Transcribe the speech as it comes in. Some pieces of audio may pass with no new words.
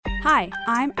Hi,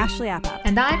 I'm Ashley Appap.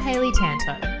 And I'm Hayley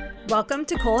Tanto. Welcome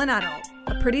to Call an Adult,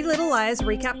 a Pretty Little Liars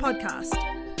recap podcast.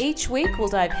 Each week, we'll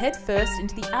dive headfirst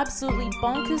into the absolutely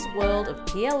bonkers world of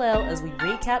PLL as we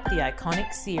recap the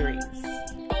iconic series.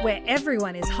 Where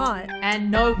everyone is hot.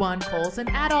 And no one calls an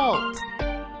adult.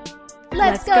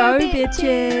 Let's go,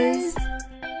 bitches!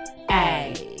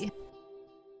 A.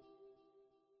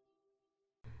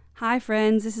 Hi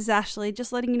friends, this is Ashley,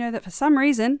 just letting you know that for some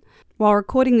reason, while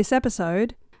recording this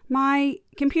episode, my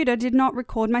computer did not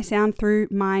record my sound through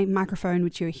my microphone,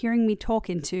 which you're hearing me talk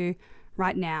into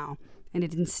right now. And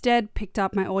it instead picked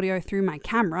up my audio through my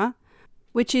camera,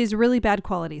 which is really bad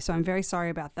quality, so I'm very sorry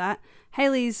about that.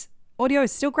 Hayley's audio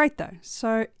is still great though,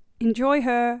 so enjoy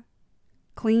her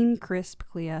clean, crisp,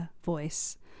 clear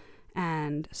voice.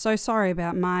 And so sorry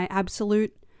about my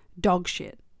absolute dog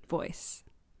shit voice.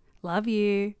 Love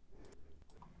you.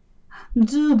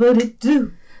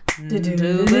 Do-ba-di-do.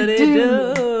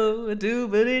 Do-ba-di-do,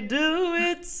 do-ba-di-do,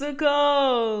 it's a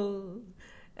call.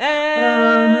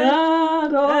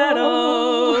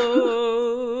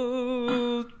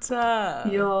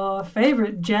 Your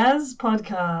favorite jazz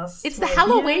podcast. It's the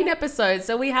Halloween episode,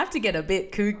 so we have to get a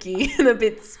bit kooky and a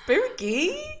bit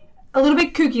spooky. A little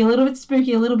bit kooky, a little bit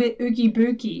spooky, a little bit ooky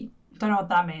booky. Don't know what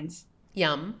that means.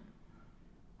 Yum.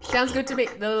 Sounds good to me.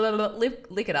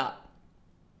 Lick it up.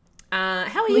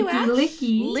 How are you, Ash?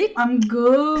 Licky. I'm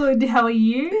good. How are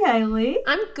you, Hayley?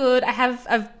 I'm good.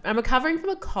 I'm recovering from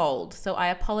a cold, so I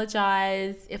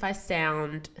apologize if I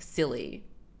sound silly.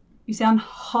 You sound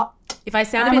hot. If I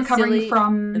sound a bit silly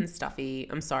and stuffy,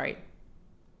 I'm sorry.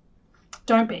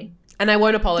 Don't be. And I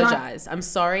won't apologize. I'm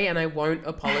sorry, and I won't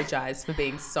apologize for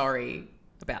being sorry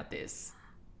about this.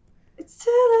 It's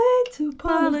too late to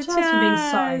apologize for being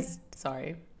sorry.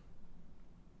 Sorry.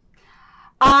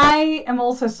 I am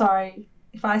also sorry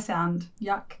if I sound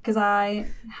yuck because I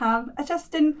have a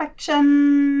chest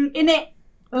infection in it.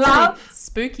 Love.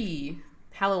 Spooky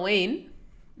Halloween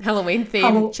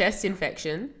themed chest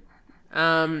infection.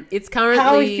 It's currently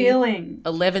How are we feeling?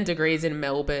 11 degrees in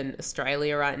Melbourne,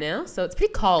 Australia right now, so it's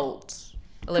pretty cold.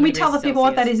 Can we tell the people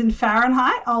what that is in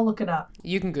Fahrenheit? I'll look it up.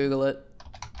 You can Google it.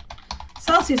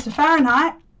 Celsius to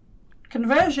Fahrenheit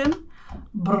conversion.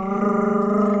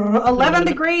 11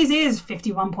 degrees is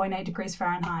 51.8 degrees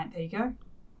Fahrenheit. There you go.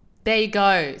 There you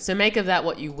go. So make of that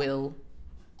what you will.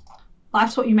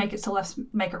 Life's what you make it, so let's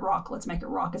make it rock. Let's make it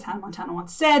rock, as Hannah Montana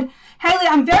once said. Hayley,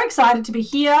 I'm very excited to be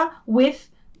here with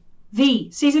the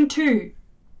Season 2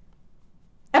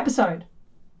 episode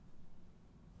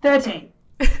 13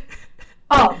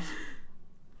 of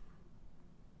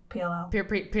PLL.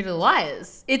 Pretty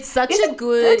Liars. It's such a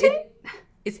good... 13?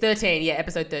 It's 13, yeah,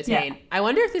 episode 13. Yeah. I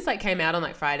wonder if this came out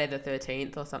on Friday the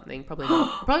 13th or something. Probably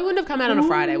not. Probably wouldn't have come out on a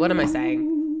Friday. What am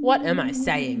I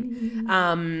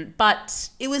saying? But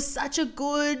it was such a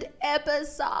good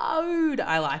episode.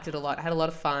 I liked it a lot. I had a lot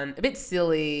of fun. A bit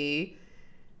silly.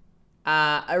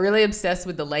 I'm really obsessed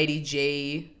with the Lady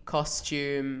G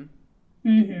costume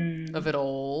of it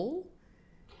all.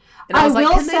 And I was like,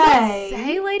 can they not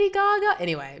say Lady Gaga?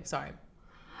 Anyway, sorry.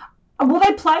 Well,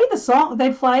 they play the song.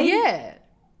 They play... Yeah.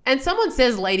 And someone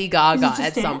says Lady Gaga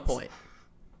at some point.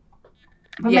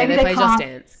 But yeah, maybe they play Just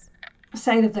Dance.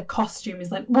 Say that the costume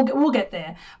is like... We'll get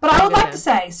there. But I would like to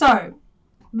say, so,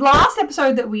 last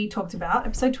episode that we talked about,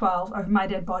 episode 12, Over My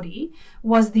Dead Body,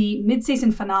 was the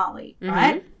mid-season finale,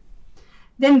 right?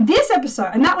 Then this episode,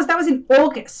 and that was in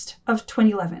August of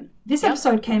 2011. This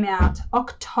episode came out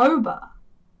October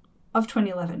of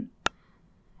 2011.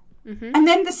 And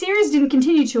then the series didn't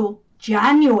continue till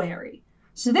January.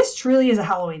 So this truly is a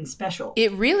Halloween special.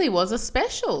 It really was a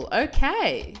special.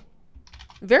 Okay.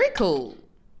 Very cool.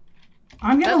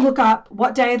 I'm going to look up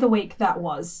what day of the week that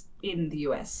was in the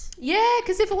US. Yeah,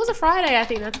 because if it was a Friday, I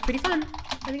think that's pretty fun.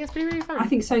 I think that's pretty fun. I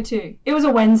think so too. It was a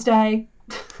Wednesday.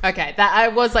 Okay, that I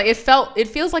was like, it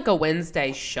feels like a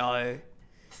Wednesday show.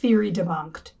 Theory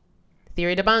debunked.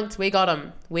 Theory debunked. We got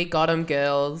them. We got them,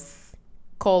 girls.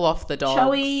 Call off the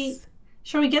dogs.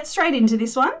 Shall we get straight into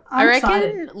this one? I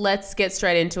reckon let's get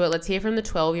straight into it. Let's hear from the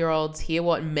 12-year-olds, hear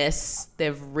what mess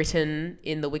they've written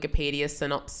in the Wikipedia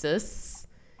synopsis.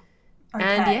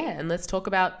 Okay. And let's talk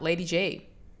about Lady G.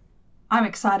 I'm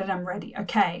excited. I'm ready.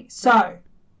 Okay, so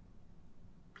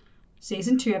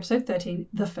Season 2, Episode 13,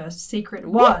 The First Secret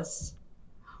was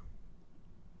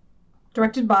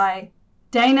directed by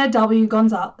Dana W.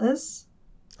 Gonzalez.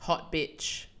 Hot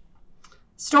bitch.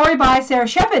 Story by Sarah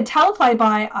Shepard. Teleplay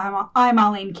by I'm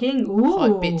Arlene King. Ooh.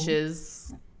 Hot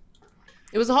bitches.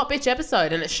 It was a hot bitch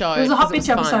episode, and it showed. It was a hot bitch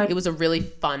episode. It was a really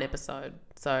fun episode.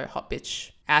 So, hot bitch.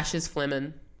 Ash is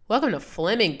Fleming. Welcome to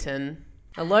Flemington.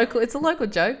 It's a local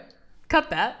joke.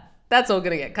 Cut that. That's all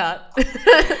going to get cut.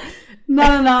 No,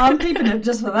 I'm keeping it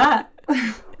just for that.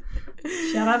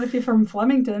 Shout out if you're from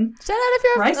Flemington. Shout out if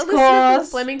you're a listener from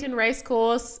Flemington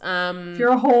Racecourse. If you're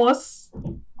a horse.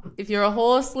 If you're a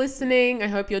horse listening, I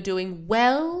hope you're doing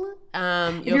well.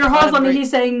 If you're a horse, let me hear you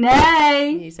say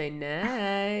nay. You say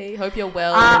nay. Hope you're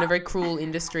well. We're in a very cruel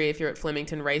industry if you're at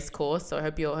Flemington Racecourse, so I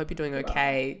hope you're doing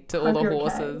okay to all the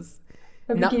horses.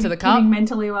 Okay. Nut to the cup.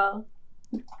 Mentally well.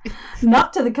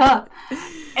 Nut to the cup.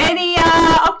 Any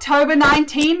October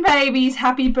 19 babies,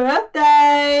 happy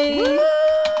birthday.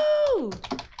 Woo!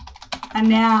 And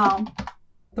now,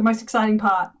 the most exciting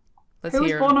part. Who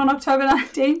was born on October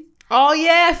 19th? Oh,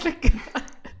 yeah, I forgot.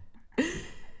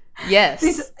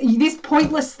 Yes. This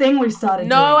pointless thing we've started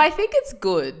No, doing. I think it's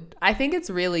good. I think it's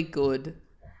really good.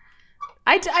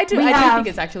 I do think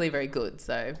it's actually very good,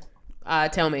 so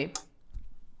tell me.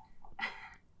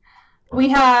 We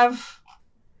have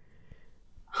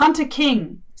Hunter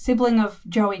King, sibling of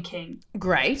Joey King.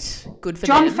 Great. Good for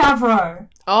Jon them. Favreau.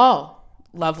 Oh,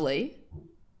 lovely.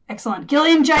 Excellent.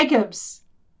 Gillian Jacobs,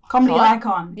 comedy Hot.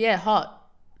 icon. Yeah, hot.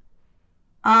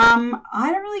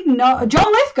 I don't really know. John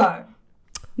Lithgow.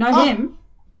 Know him.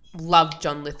 Love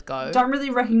John Lithgow. Don't really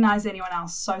recognise anyone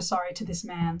else. So sorry to this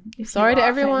man. Sorry to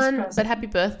everyone, but happy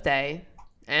birthday.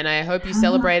 And I hope you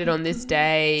celebrated on this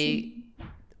day,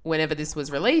 whenever this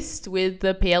was released, with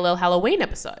the PLL Halloween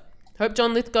episode. Hope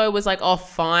John Lithgow was like, oh,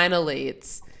 finally,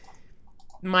 it's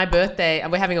my birthday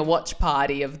and we're having a watch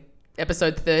party of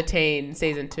episode 13,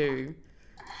 season 2.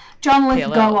 John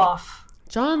Lithgow off.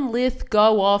 John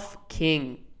Lithgow off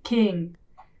King.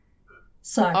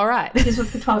 So, all right. Here's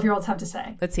what the 12-year-olds have to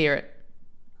say. Let's hear it.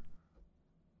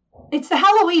 It's the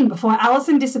Halloween before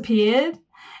Allison disappeared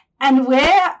and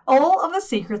where all of the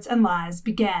secrets and lies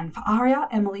began for Aria,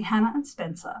 Emily, Hannah, and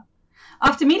Spencer.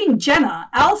 After meeting Jenna,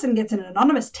 Allison gets an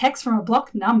anonymous text from a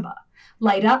blocked number.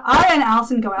 Later, Aria and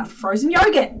Allison go out for frozen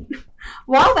yogurt.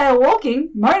 While they are walking,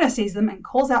 Mona sees them and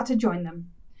calls out to join them.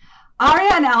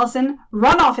 Aria and Allison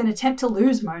run off in an attempt to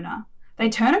lose Mona. They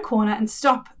turn a corner and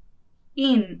stop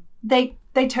in. They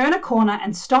turn a corner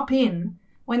and stop in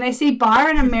when they see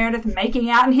Byron and Meredith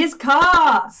making out in his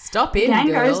car. Stop in, the gang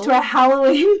girl. goes to a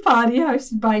Halloween party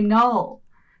hosted by Noel.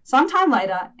 Sometime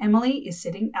later, Emily is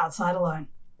sitting outside alone.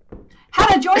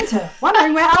 Hannah joins her,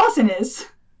 wondering where Allison is.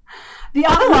 The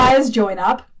other liars join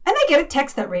up, and they get a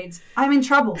text that reads, "I'm in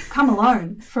trouble, come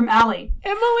alone," from Allie.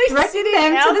 Emily's directing sitting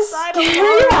them outside to the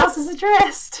scary house's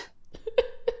address.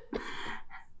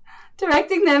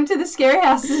 Directing them to the scary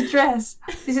house's address.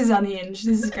 This is unhinged.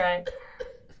 This is great.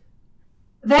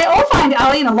 They all find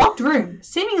Allie in a locked room.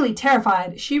 Seemingly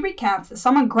terrified, she recounts that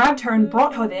someone grabbed her and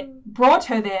brought her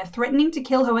there, threatening to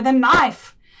kill her with a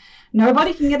knife.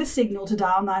 Nobody can get a signal to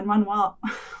dial 911.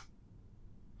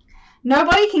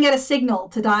 Nobody can get a signal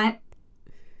to dial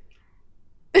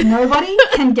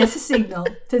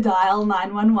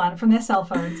 911 from their cell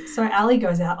phones, so Allie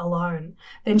goes out alone.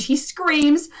 Then she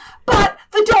screams, but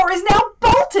the door is now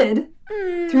bolted.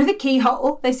 Through the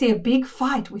keyhole, they see a big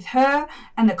fight with her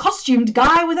and the costumed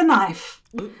guy with a knife.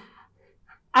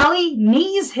 Allie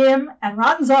knees him and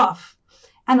runs off,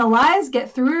 and the liars get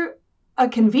through a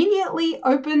conveniently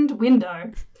opened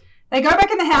window. They go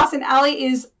back in the house and Allie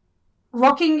is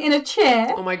rocking in a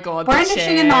chair, oh my God,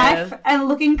 brandishing a knife and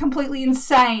looking completely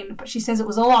insane, but she says it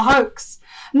was all a hoax.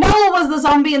 Noel was the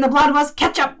zombie and the blood was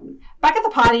ketchup. Back at the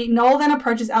party, Noel then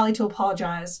approaches Allie to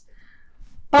apologize,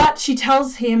 but she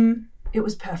tells him it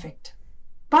was perfect,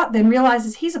 but then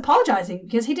realizes he's apologizing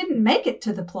because he didn't make it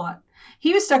to the plot.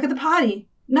 He was stuck at the party,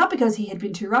 not because he had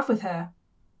been too rough with her.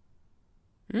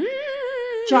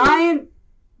 Giant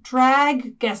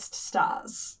drag guest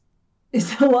stars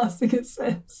is the last thing it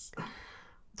says.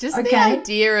 Just the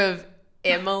idea of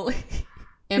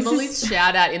Emily's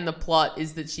shout out in the plot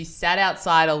is that she sat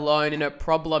outside alone in a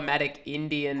problematic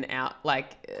Indian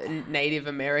Native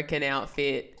American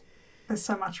outfit. There's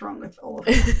so much wrong with all of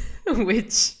it.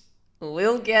 Which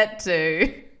we'll get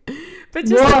to. But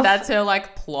just that's her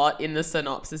plot in the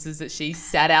synopsis is that she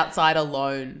sat outside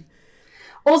alone.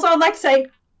 Also,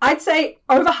 I'd say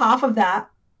over half of that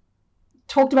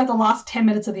talked about the last 10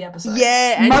 minutes of the episode.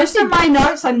 Yeah. And most of my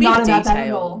notes are not about that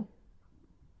at all.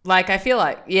 I feel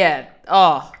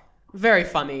very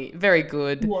funny, very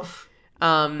good. Woof.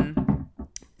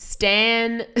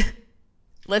 Stan,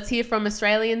 let's hear from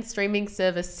Australian streaming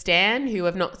service Stan, who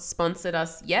have not sponsored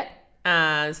us yet.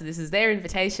 So this is their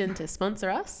invitation to sponsor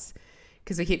us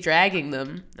because we keep dragging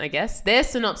them, I guess. Their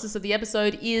synopsis of the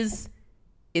episode is,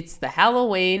 it's the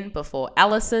Halloween before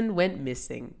Allison went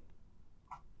missing.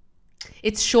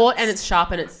 It's short and it's sharp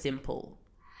and it's simple.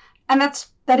 And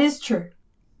that is true.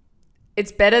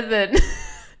 It's better than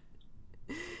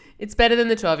It's better than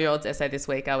the 12-year-old's essay this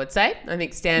week, I would say. I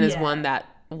think Stan has Yeah. won that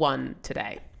one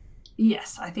today.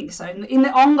 Yes, I think so. In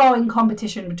the ongoing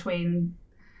competition between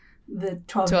the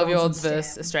 12-year-olds and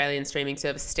versus Stan. Australian streaming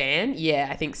service Stan. Yeah,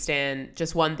 I think Stan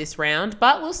just won this round,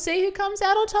 but we'll see who comes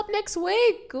out on top next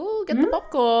week. Ooh, get the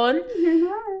popcorn.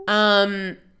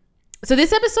 So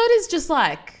this episode is just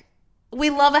like, we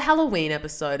love a Halloween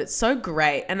episode. It's so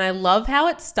great. And I love how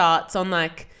it starts on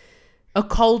like a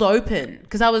cold open,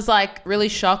 because I was like really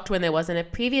shocked when there wasn't a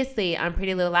previously on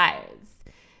Pretty Little Liars.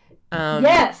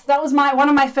 Yes, that was one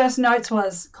of my first notes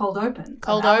was cold open.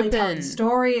 Cold Of Ali telling open. the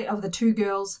story of the two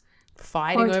girls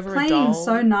Fighting quote, over a playing doll.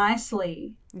 so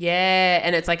nicely. Yeah,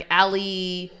 and it's like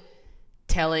Ali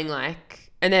telling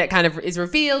like, and then it kind of is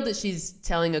revealed that she's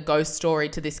telling a ghost story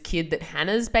to this kid that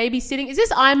Hannah's babysitting. Is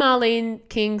this I, Marlene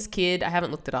King's kid? I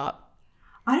haven't looked it up.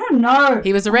 I don't know.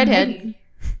 He was a redhead. Maybe.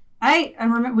 Hey,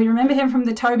 we remember him from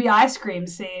the Toby ice cream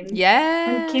scene.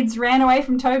 Yeah. When kids ran away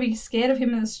from Toby, scared of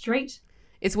him in the street.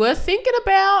 It's worth thinking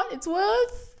about. It's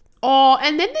worth. Oh,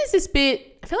 and then there's this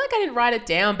bit, I feel like I didn't write it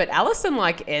down, but Alison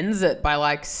like ends it by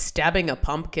like stabbing a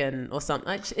pumpkin or something.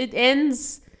 Like, it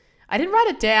ends, I didn't write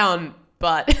it down,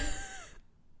 but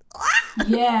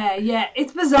Yeah,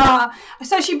 it's bizarre.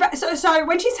 So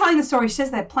when she's telling the story, she says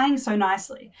they're playing so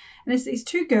nicely, and there's these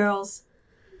two girls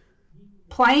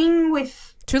playing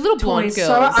with two little blonde toys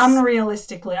girls. so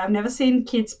unrealistically. I've never seen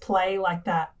kids play like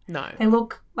that. No. They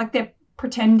look like they're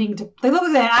pretending to. They look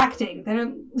like they're acting. They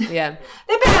don't. Yeah.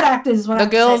 They're bad actors. Is what The I have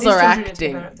to say. girls These are children need to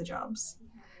acting. get better at the jobs,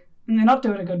 and they're not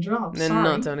doing a good job. They're Sorry.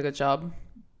 not doing a good job.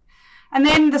 And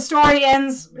then the story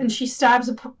ends, and she stabs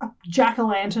a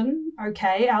jack-o'-lantern.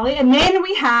 Okay, Ali. And then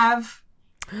we have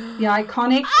the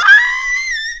iconic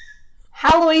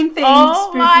Halloween themed Oh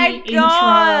spooky my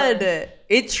god! intro.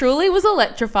 It truly was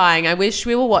electrifying. I wish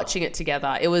we were watching it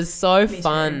together. It was so Me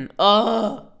fun. too.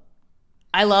 Oh,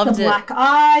 I The loved it. black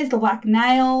eyes, the black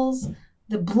nails,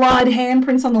 the blood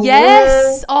handprints on the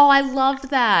Yes. wall. Oh, I loved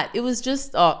that. It was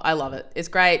just, I love it. It's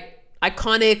great.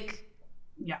 Iconic.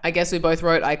 Yeah. I guess we both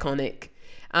wrote iconic.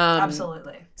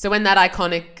 Absolutely. So when that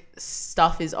iconic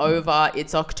stuff is over,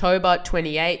 it's October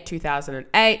 28,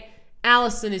 2008.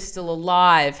 Alison is still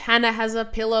alive. Hannah has a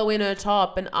pillow in her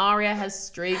top and Aria has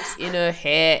streaks in her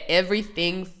hair.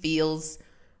 Everything feels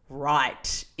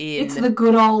right. It's the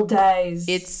good old days.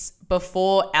 It's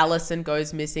before Alison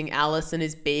goes missing. Alison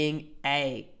is being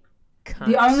a cunt.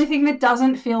 The only thing that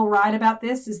doesn't feel right about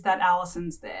this is that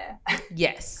Alison's there.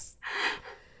 Yes.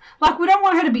 Like, we don't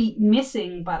want her to be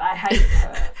missing, but I hate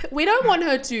her. We don't want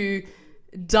her to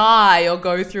die or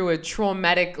go through a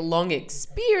traumatic long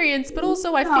experience, but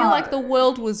also I feel No. like the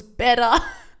world was better.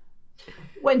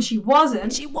 When she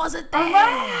wasn't She wasn't there.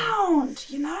 around,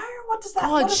 you know? What does that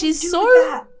God, what does it she's do so with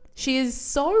that? she is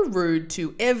so rude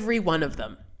to every one of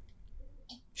them.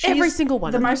 She's every single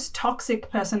one the of them. most toxic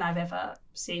person I've ever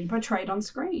seen portrayed on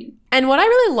screen. And what I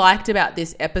really liked about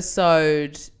this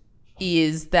episode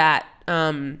is that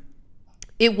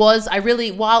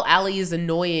while Ali is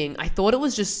annoying, I thought it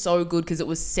was just so good because it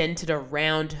was centered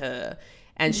around her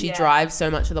and she Yeah. drives so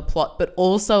much of the plot, but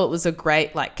also it was a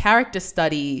great like character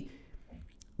study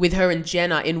with her and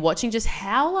Jenna in watching just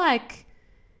how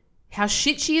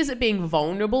shit she is at being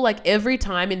vulnerable. Like every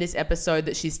time in this episode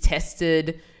that she's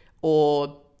tested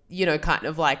or, you know, kind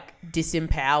of like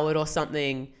disempowered or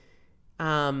something,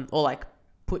 or like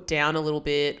put down a little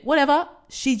bit, whatever,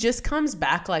 she just comes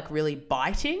back like really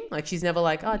biting. Like she's never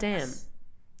like, oh damn.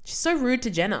 She's so rude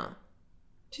to Jenna.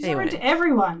 She's Anyway. rude to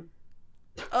everyone.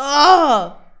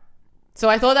 Oh. So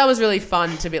I thought that was really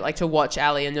fun to watch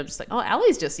Ali, and I'm just like, oh,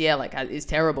 Ali's just is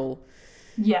terrible,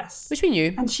 Yes. which we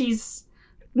knew. And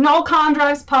Noel Khan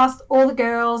drives past all the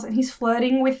girls and he's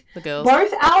flirting with The girls.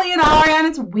 both Ali and Aria, and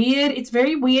it's weird. It's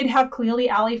very weird how clearly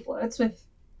Ali flirts with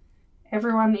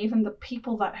everyone, even the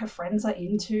people that her friends are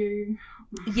into.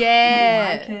 I don't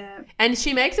Yeah. like it. And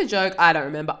she makes a joke. I don't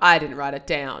remember. I didn't write it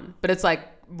down, but it's like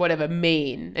whatever,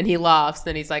 mean. And he laughs.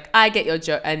 Then he's like, I get your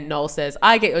joke. And Noel says,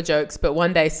 I get your jokes, but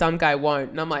one day some guy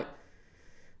won't. And I'm like,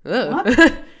 ugh. What?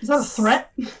 Is that a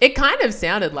threat? It kind of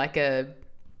sounded like a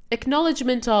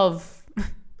acknowledgement of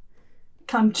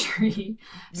Country.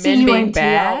 men being C-U-N-T-R-Y.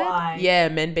 bad. Yeah,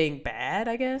 men being bad,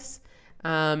 I guess.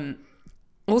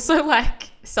 Also,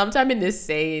 like, sometime in this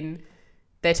scene,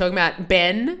 they're talking about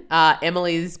Ben.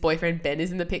 Emily's boyfriend Ben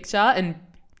is in the picture, and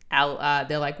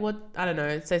they're like, what? I don't know.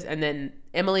 It says, and then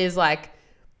Emily is like,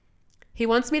 he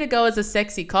wants me to go as a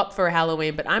sexy cop for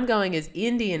Halloween, but I'm going as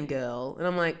Indian girl. And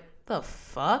I'm like, the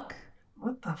fuck?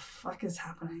 What the fuck is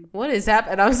happening? What is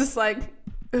happening? And I was just like,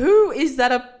 who is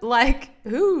that?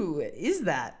 Who is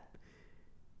that?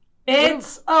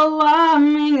 It's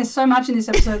alarming. There's so much in this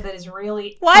episode that is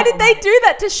really Why did they problematic. do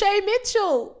that to Shay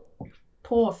Mitchell?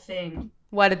 Poor thing.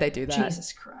 Why did they do that?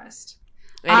 Jesus Christ.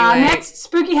 Anyway, Next,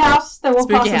 spooky house. They walk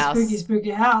Spooky past house. the spooky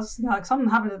house. They're like, something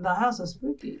happened at the house. Is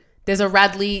spooky. there's a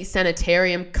Radley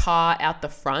sanitarium car out the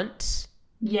front.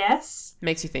 Yes.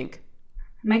 Makes you think.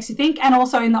 Makes you think. And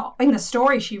also in the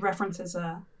story, she references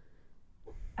a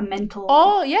mental.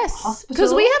 Oh, yes. Hospital?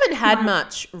 Because we haven't had No.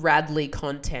 much Radley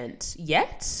content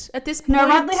yet at this point. No,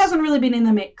 Radley hasn't really been in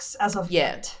the mix as of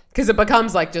Yeah. yet. Because it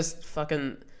becomes like just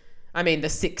fucking, I mean, the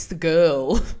sixth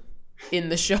girl in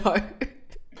the show.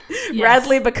 Yes.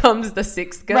 Radley becomes the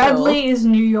sixth girl. Radley is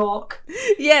New York.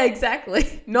 Yeah,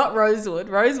 exactly. Not Rosewood.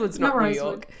 Rosewood's not, Not New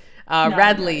Rosewood. York. No,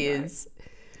 Radley no, no. is.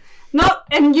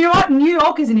 And you know what? New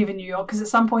York isn't even New York because at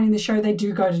some point in the show they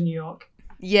do go to New York.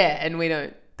 Yeah, and we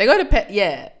don't. They go to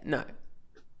yeah, no.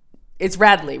 It's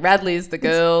Radley. Radley is the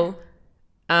girl.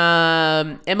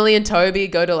 Emily and Toby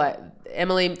go to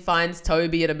Emily finds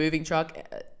Toby at a moving truck.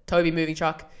 Toby moving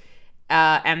truck.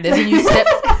 And there's a new step.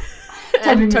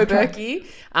 And Toberky.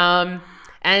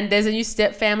 And there's a new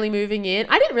step family moving in.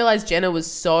 I didn't realize Jenna was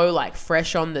so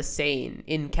fresh on the scene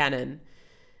in canon.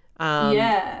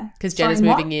 Yeah. Because Jenna's Sorry,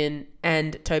 what? moving in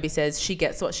and Toby says she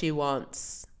gets what she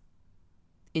wants.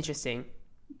 Interesting.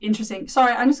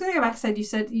 Sorry, I'm just going to go back and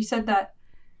say you said that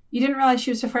you didn't realize she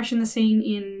was so fresh in the scene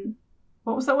in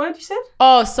what was that word you said?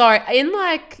 Oh, sorry.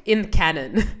 In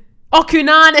canon. Oh,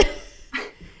 Cunanan.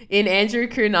 In Andrew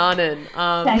Cunanan.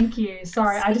 Thank you.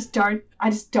 Sorry, I just don't.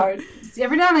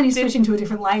 Every now and then you switch into a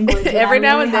different language. Every I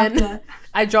now really and then have to-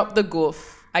 I drop the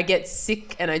goof. I get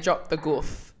sick and I drop the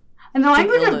goof. And the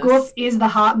language of illness. goof is the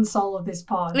heart and soul of this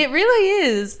pod. It really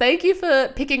is. Thank you for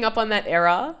picking up on that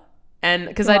error. And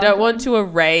because I don't want to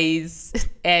erase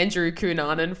Andrew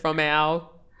Cunanan from our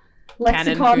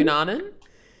canon Lexicon. Cunanan.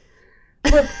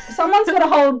 Look, someone's got to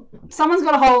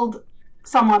hold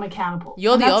someone accountable.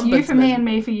 You're And the that's you for me ombudsman. and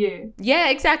me for you. Yeah,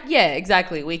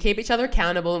 exactly. We keep each other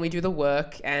accountable and we do the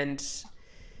work and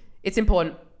it's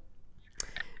important.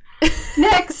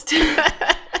 Next.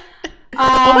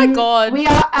 Oh my God. We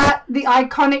are at the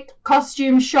iconic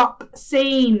costume shop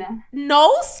scene.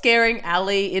 Noel scaring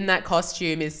Ali in that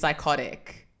costume is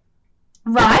psychotic.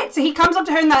 Right? So he comes up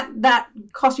to her in that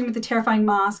costume with the terrifying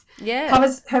mask, Yeah.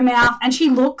 covers her mouth, and she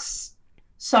looks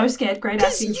so scared. Great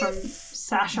 'Cause acting you from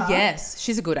Sasha. Yes,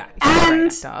 she's a good actor. She's a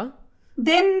great actor.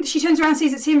 Then she turns around and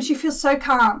sees it's him. She feels so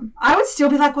calm. I would still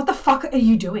be like, what the fuck are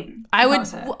you doing? I if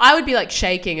was her. would be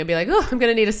shaking and be like, oh, I'm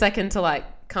going to need a second to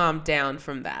calm down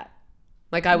from that.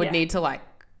 I would Yeah. need to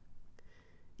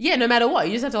yeah, no matter what,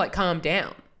 you just have to calm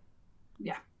down.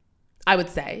 Yeah. I would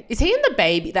say. Is he in the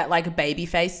baby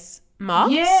face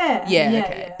mask? Yeah. Yeah, Yeah,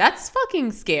 okay. yeah. That's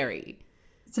fucking scary.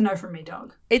 It's a no from me,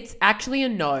 dog. It's actually a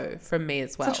no from me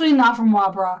as well. It's actually not from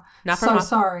Wabra. Not from so Wabra.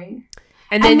 sorry.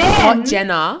 and then and then- Hot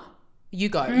Jenna, you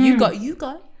go. You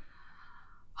go.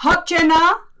 Hot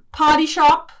Jenna, party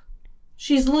shop.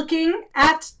 She's looking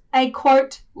at a,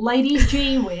 quote, Lady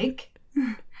G wig.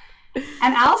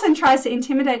 And Alison tries to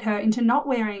intimidate her into not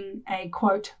wearing a,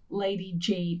 quote, Lady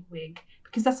G wig.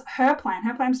 Because that's her plan.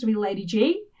 Her plan is to be Lady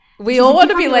G. We She's all like, want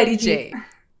to "You be can't Lady G.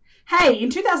 Hey, in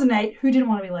 2008, who didn't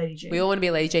want to be Lady G? We all want to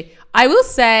be Lady G. I will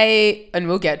say, and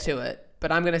we'll get to it, but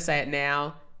I'm going to say it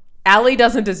now. Ali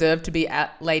doesn't deserve to be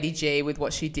at Lady G with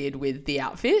what she did with the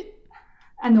outfit.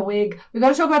 And the wig. We've got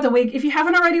to talk about the wig. If you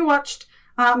haven't already watched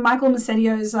Michael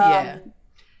Macedio's, Yeah.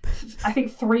 I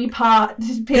think 3-part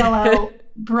PLL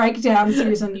breakdown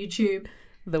series on YouTube,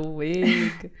 The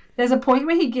wig. there's a point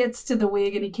where he gets to the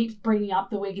wig and he keeps bringing up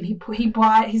the wig and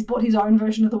he's bought his own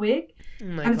version of the wig. Oh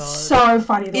my And God. it's so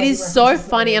funny. It is so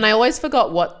funny, and I always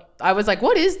forgot I was like,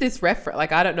 what is this reference?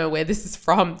 I don't know where this is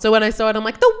from. So when I saw it, I'm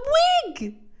like, the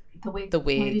wig! The wig. The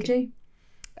wig. Lady G.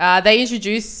 They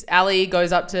introduce Ali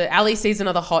Ali sees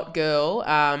another hot girl,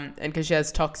 and because she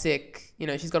has toxic,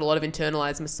 she's got a lot of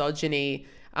internalized misogyny.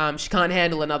 She can't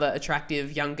handle another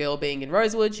attractive young girl being in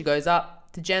Rosewood. She goes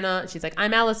up to Jenna. She's like,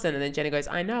 I'm Allison. And then Jenna goes,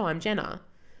 I know, I'm Jenna.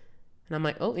 And I'm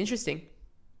like, oh, interesting.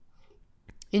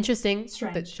 Interesting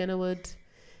Strange. that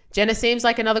Jenna seems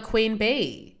like another queen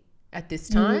bee at this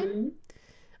time. Mm-hmm.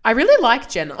 I really like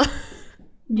Jenna.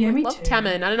 Yeah, me Love too.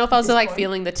 Tammin. I don't know if I was this point.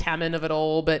 feeling the Tammin of it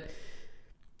all, but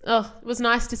it was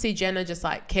nice to see Jenna just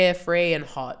carefree and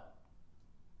hot.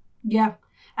 Yeah.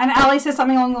 And Ali says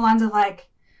something along the lines of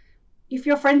if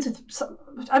you're friends with,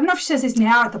 I don't know if she says this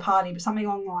now at the party, but something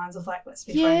along the lines of let's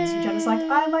be friends. And Jenna's like,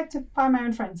 I like to find my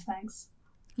own friends, thanks.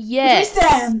 Yes.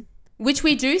 Which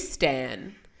we Which we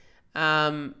stand. do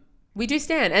stan. We do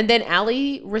stan. And then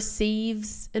Ali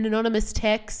receives an anonymous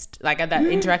text, that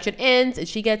interaction ends, and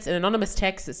she gets an anonymous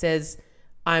text that says,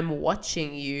 I'm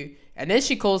watching you. And then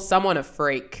she calls someone a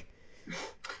freak.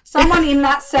 Someone in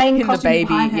that same In the costume baby,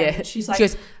 behind her. yeah. She's like, She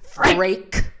goes,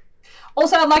 freak.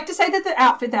 Also, I'd like to say that the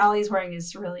outfit that Ali is wearing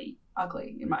is really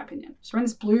ugly, in my opinion. She's wearing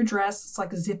this blue dress. It's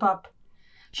like a zip up.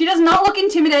 She does not look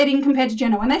intimidating compared to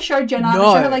Jenna. When they showed Jenna,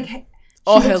 No. they showed her like,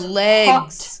 Her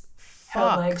legs. Her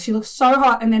legs. She looks so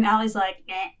hot. And then Ali's like,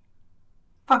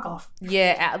 fuck off.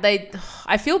 Yeah,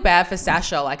 I feel bad for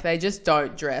Sasha. Like, they just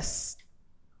don't dress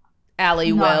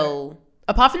Ali No. well.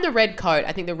 Apart from the red coat.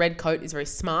 I think the red coat is very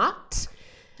smart.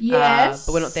 Yes.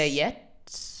 But we're not there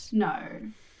yet. No.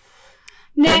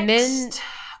 And Next,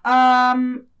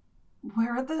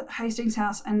 we're at the Hastings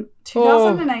house, and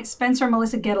 2008, Spencer and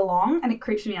Melissa get along, and it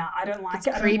creeps me out. I don't like It's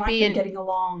it. I don't like creepy them and- getting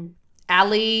along.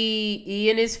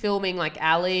 Ian is filming like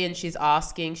Ali, and she's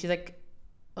talking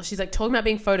about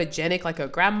being photogenic like her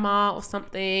grandma or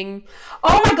something.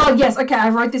 Oh my god, yes. Okay, I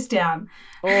wrote this down.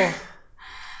 Oh,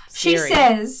 She scary.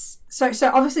 says, so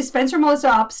obviously Spencer and Melissa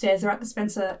are upstairs. They're at the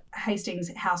Spencer Hastings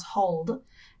household.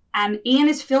 And Ian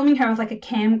is filming her with like a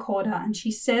camcorder. And she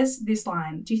says this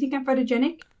line, "Do you think I'm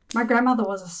photogenic? My grandmother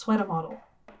was a sweater model."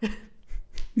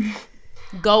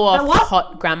 Go off, what?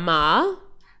 hot grandma.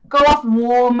 Go off,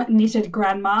 warm knitted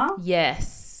grandma.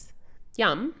 Yes.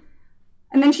 Yum.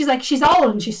 And then she's like, she's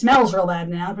old and she smells real bad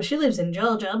now, but she lives in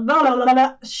Georgia. Blah, blah, blah,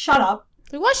 blah. Shut up.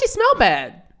 Like, why does she smell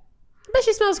bad? I bet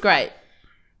she smells great.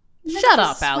 Maybe Shut she has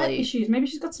up, sweat Ali. Issues. Maybe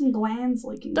she's got some glands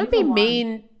leaking. Don't Leave be her alone.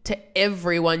 mean to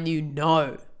everyone you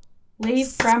know.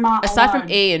 Leave grandma Aside alone.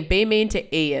 from Ian, be mean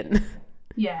to Ian.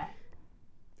 Yeah.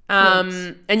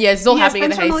 And yeah, this is all happening at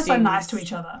the Spencer and Hastings. Melissa are nice to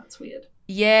each other. It's weird.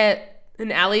 Yeah,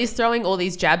 and Ali's throwing all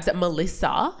these jabs at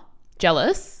Melissa.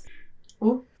 Jealous.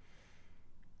 Ooh.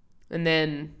 And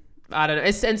then, I don't know.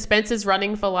 And Spencer's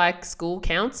running for like school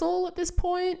council at this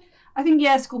point. I think,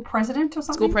 school president or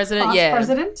something. School president, Class yeah.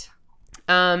 president.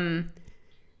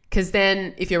 Because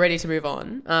then, if you're ready to move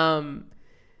on,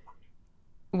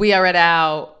 we are at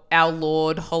our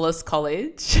Lord Hollis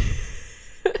College.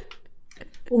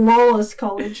 Lawless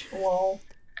College. Lol.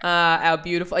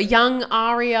 A young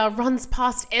Arya runs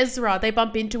past Ezra. They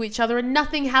bump into each other and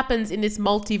nothing happens in this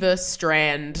multiverse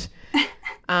strand.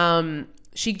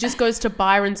 She just goes to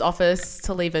Byron's office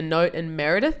to leave a note, and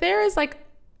Meredith there is like,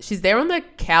 she's there on the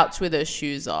couch with her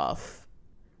shoes off.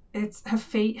 It's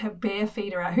her bare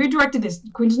feet are out. Who directed this?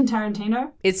 Quentin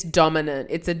Tarantino? It's dominant.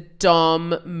 It's a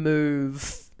dom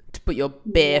move to put your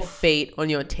bare feet on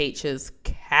your teacher's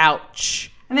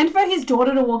couch. And then for his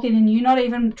daughter to walk in and you not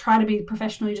even try to be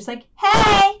professional, you're just like,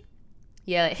 hey!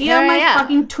 Yeah, like, Here are my hurry up.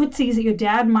 fucking tootsies that your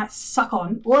dad might suck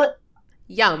on. What?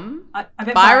 Yum. I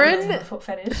bet Byron? Byron has a foot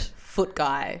fetish. Foot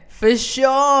guy. For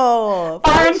sure.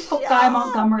 Byron Foot Guy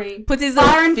Montgomery. Puts his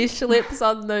Byron- little fish lips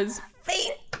on those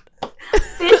feet.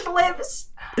 Fish lips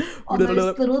on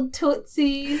those little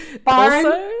tootsies. Byron,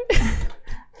 Also,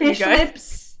 fish go.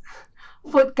 lips,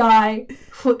 Foot Guy,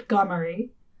 Footgomery.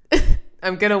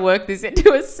 I'm going to work this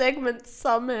into a segment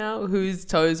somehow. Whose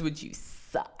toes would you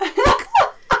suck?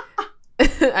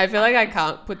 I feel like I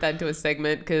can't put that into a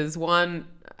segment because one,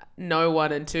 no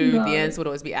one, and two, No. the answer would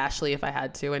always be Ashley if I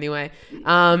had to anyway.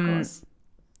 Of course.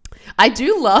 I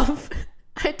do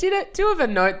have a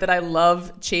note that I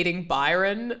love cheating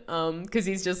Byron because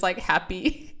he's just like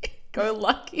happy go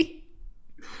lucky.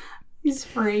 He's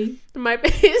free.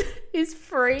 He's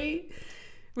free,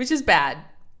 which is bad.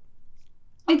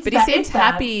 But But he seems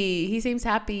happy. He seems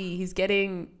happy. He's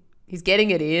getting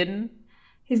it in.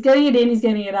 He's getting it in. He's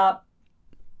getting it up.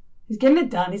 He's getting it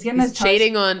done. He's getting He's those toes,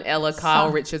 cheating on Ella Kyle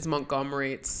Suck. Richards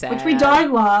Montgomery. It's sad. which we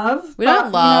don't love. We don't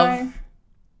but, love. you know,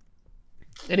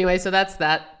 Anyway, so that's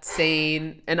that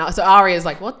scene. And so Arya's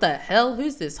like, what the hell?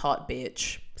 Who's this hot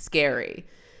bitch? Scary.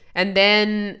 And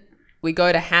then we go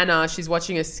to Hannah. She's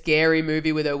watching a scary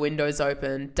movie with her windows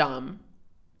open. Dumb.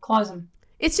 close them.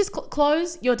 It's just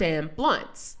close your damn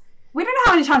blinds. We don't know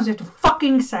how many times we have to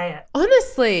fucking say it.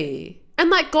 Honestly. And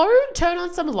like, go turn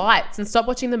on some lights and stop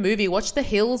watching the movie. Watch The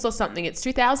Hills or something. It's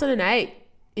 2008.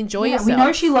 Enjoy yourself. We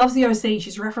know she loves the OC.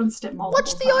 She's referenced it multiple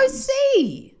Watch The times.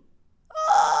 OC.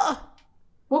 Ugh.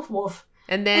 Woof woof.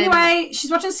 And then Anyway, she's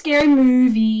watching a scary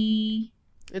movie.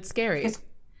 it's scary.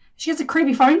 She gets a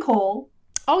creepy phone call.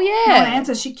 Oh No yeah. one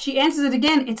answers. She answers it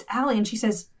again. It's Ali, and she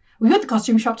says, "We got the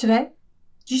costume shop today.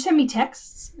 Did you send me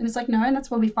texts?" And it's like, no. And that's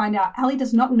where we find out Ali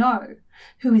does not know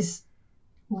who is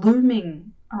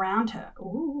looming around her.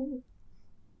 Ooh.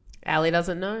 Ali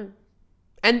doesn't know.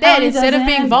 And then Ali instead of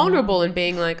being doesn't vulnerable and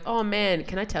being like, oh man,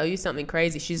 can I tell you something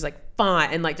crazy? She's like, fine.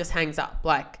 And like just hangs up.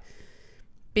 Like,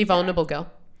 be vulnerable, girl.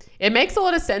 It makes a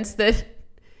lot of sense that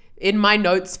in my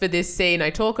notes for this scene,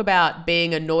 I talk about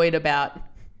being annoyed about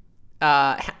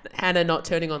Hannah not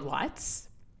turning on lights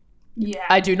Yeah.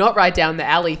 I do not write down the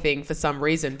Ally thing for some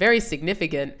reason. Very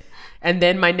significant. And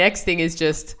then my next thing is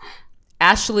just,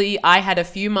 Ashley, I had a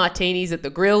few martinis at the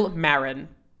grill, Marin.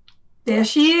 There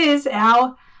she is,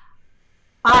 our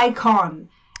icon.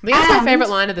 I think that's my And- favorite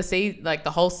line of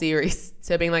the whole series.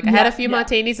 So being like, I Yeah, had a few yeah.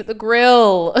 martinis at the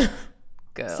grill.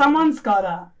 Girl. Someone's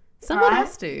gotta. Someone right?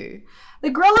 has to. The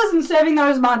grill isn't serving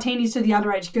those martinis to the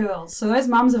underage girls, so those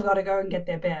mums have got to go and get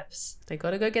their bevs. They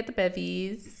got to go get the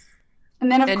bevies.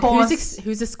 And then, of And course,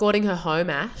 who's escorting her home,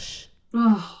 Ash?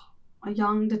 a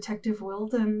young Detective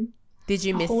Wilton, Did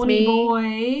you a miss horny me?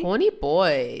 boy. Horny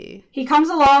boy. He comes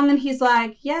along and he's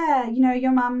like, yeah, you know,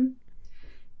 your mum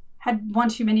had one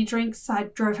too many drinks. I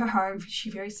drove her home. She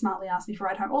very smartly asked me to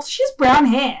ride home. Also, she has brown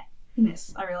hair in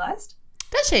this, I realised.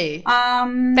 Does she?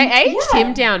 They They aged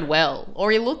him down well.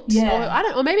 Or he looked,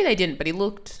 Yeah. or maybe they didn't, but he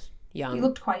looked young. He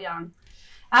looked quite young.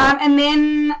 And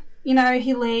then, you know,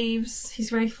 he leaves. He's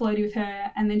very flirty with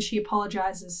her. And then she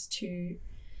apologises to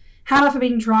Hannah for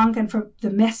being drunk and for the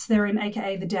mess they're in,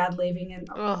 aka the dad leaving. And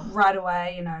Ugh. right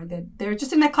away, you know, they're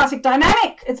just in their classic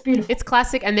dynamic. It's beautiful. It's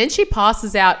classic. And then she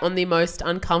passes out on the most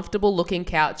uncomfortable looking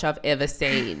couch I've ever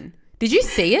seen. Did you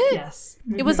see it? Yes.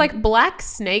 It was like black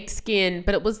snake skin,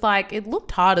 but it was like, it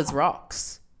looked hard as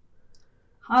rocks.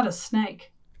 Hard as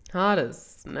snake. Hard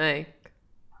as snake.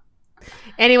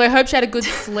 Anyway, hope she had a good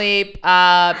sleep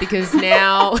because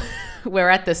now we're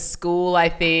at the school, I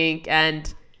think,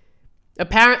 and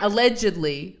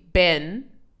allegedly Ben,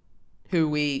 who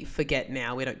we forget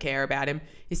now, we don't care about him,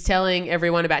 is telling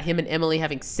everyone about him and Emily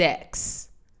having sex.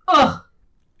 Ugh.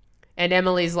 And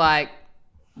Emily's like,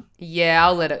 yeah,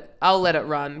 I'll let it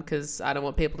run because I don't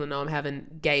want people to know I'm having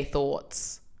gay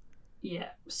thoughts. Yeah.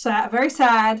 Sad. Very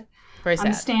sad. Very sad.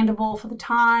 Understandable for the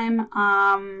time.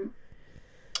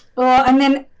 And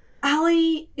then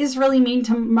Ali is really mean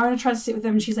to Mona. Tries to sit with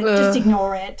them, and she's like, just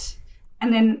ignore it.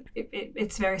 And then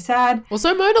it's very sad. Well,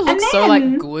 so Mona looks so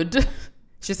like good.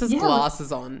 She just has Yeah.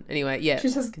 glasses on. Anyway, yeah. She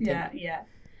says, continue. yeah.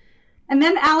 And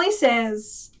then Ali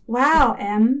says, "Wow,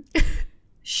 Em,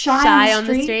 shy on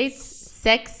the streets,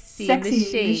 sexy in the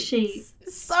sexy in the sheets.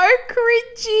 sheets." So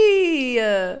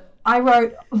cringy. I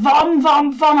wrote, vom,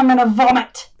 I'm gonna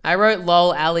vomit. I wrote,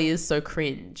 lol, Ali is so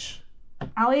cringe.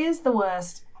 Ali is the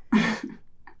worst.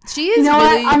 She is You know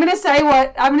really... what? I'm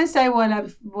gonna say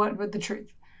what with the truth.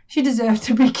 She deserved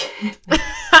to be kidnapped.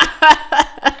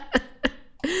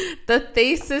 The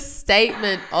thesis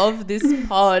statement of this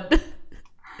pod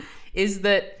is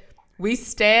that we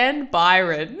stand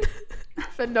Byron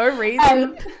for no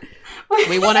reason.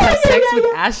 We want to have sex with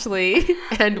Ashley,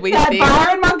 and we think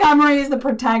Byron Montgomery is the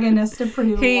protagonist of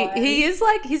Pretty Little Liars. he is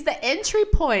like, he's the entry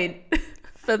point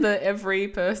for the every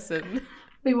person.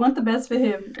 We want the best for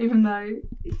him, even though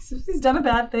he's done a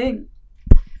bad thing.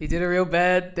 He did a real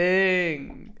bad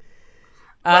thing.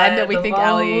 And that we think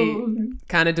Ali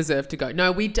kind of deserved to go.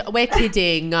 No, we're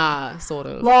kidding, sort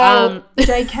of. Lol,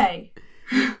 JK.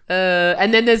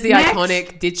 And then there's the Next.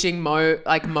 iconic ditching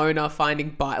Mona finding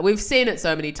Byron. We've seen it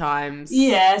so many times.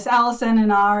 Yes, Alison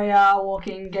and Aria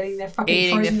walking, getting their fucking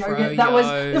Eating frozen their yogurt. froyo. That was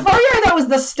the froyo. That was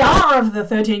the star of the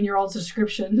 13-year-old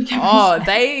description. Oh,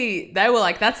 they were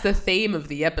like, that's the theme of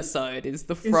the episode is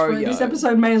the froyo. This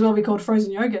episode may as well be called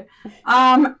Frozen Yogurt.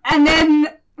 And then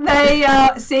they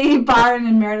see Byron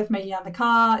and Meredith making out in the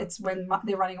car. It's when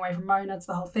they're running away from Mona. It's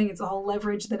the whole thing. It's the whole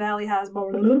leverage that Ali has.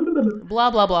 Blah, blah, blah, blah, blah, Blah,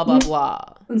 blah, blah, blah, blah.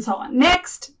 and so on.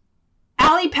 Next,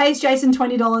 Ali pays Jason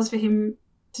 $20 for him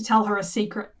to tell her a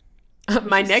secret.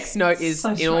 My next note is, so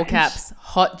in all strange. caps,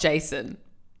 hot Jason.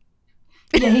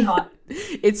 Yeah, he hot.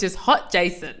 It's just hot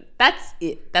Jason. That's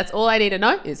it. That's all I need to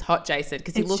know is hot Jason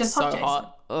because he It's looks just so hot Jason.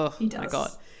 hot. Oh He my does.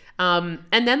 god.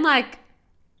 And then like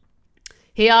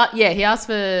he asked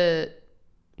for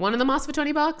one of them asked for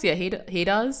 $20. Yeah, he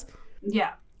does.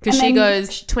 Yeah. Because And she then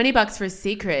goes, $20 for a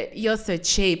secret. You're so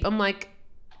cheap. I'm like,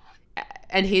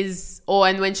 and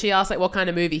when she asks like what kind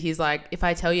of movie, he's like, if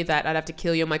I tell you that, I'd have to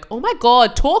kill you. I'm like, oh my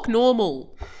god, talk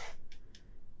normal.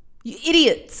 You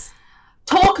idiots.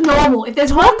 Talk normal. If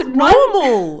there's Talk one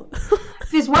normal.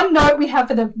 if there's one note we have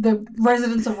for the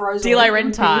residents of Rosewood, Deli it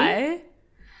would be, Rentai.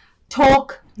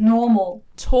 talk normal.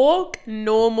 Talk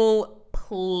normal,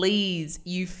 please,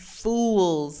 you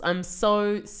fools. I'm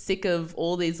so sick of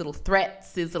all these little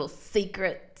threats, these little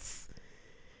secrets.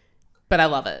 But I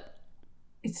love it.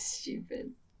 It's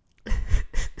stupid.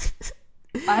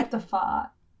 I have to fart.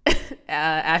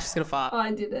 Ash is going to fart. Oh,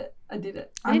 I did it. I didn't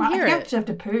I hear think I it. have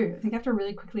to poo. I think I have to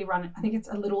really quickly run it. I think it's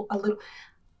a little.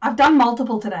 I've done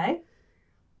multiple today.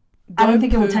 I don't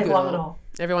think it will poo, take long girl. at all.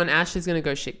 Everyone, Ash is going to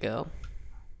go shit, girl.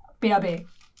 BRB.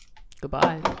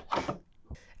 Goodbye.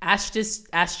 Ash just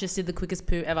did the quickest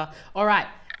poo ever. All right.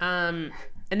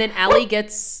 And then Allie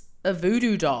gets a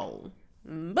voodoo doll.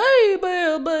 Baby,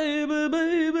 baby,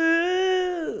 baby.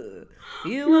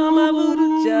 You are my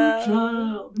voodoo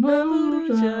child. My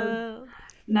voodoo child.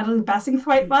 Natalie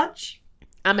Bassingthwaite much?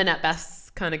 I'm a Nat Bass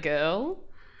kind of girl.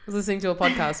 I was listening to a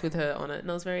podcast with her on it,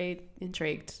 and I was very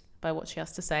intrigued by what she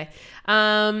has to say.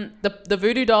 The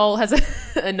voodoo doll has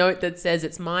a note that says,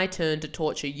 "It's my turn to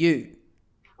torture you."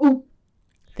 Ooh.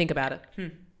 Think about it.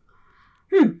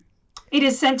 It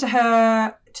is sent to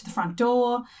her to the front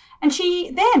door, and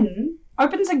she then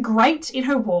opens a grate in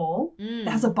her wall that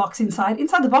has a box inside.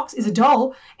 Inside the box is a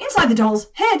doll. Inside the doll's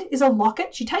head is a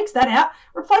locket. She takes that out,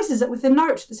 replaces it with a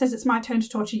note that says, "It's my turn to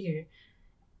torture you,"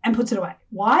 and puts it away.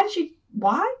 Why?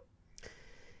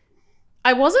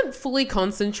 I wasn't fully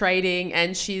concentrating,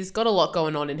 and she's got a lot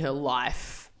going on in her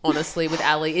life, honestly, with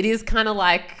Allie. It is kind of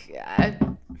like,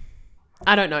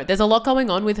 I don't know. There's a lot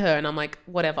going on with her, and I'm like,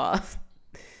 whatever.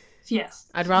 Yes.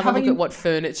 I'd rather look at what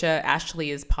furniture Ashley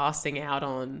is passing out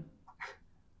on.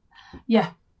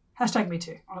 Yeah. Hashtag me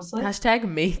too, honestly. Hashtag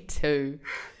me too.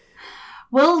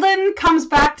 Wilden comes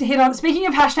back to hit on, speaking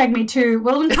of hashtag me too,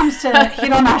 Wilden comes to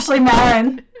hit on Ashley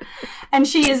Marin, and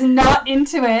she is not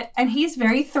into it, and he's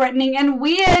very threatening and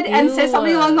weird and says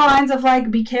something along the lines of like,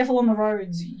 "Be careful on the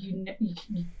roads. You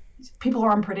people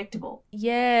are unpredictable."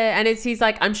 Yeah, and he's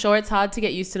like, "I'm sure it's hard to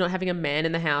get used to not having a man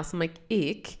in the house." I'm like,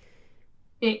 ick.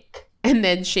 Ick. And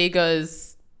then she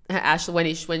goes, Ashley,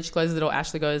 when she closes the door,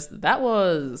 Ashley goes, "That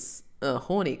was a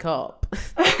horny cop."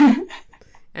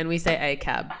 And we say a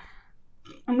cab.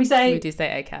 And we say... We do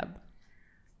say a cab.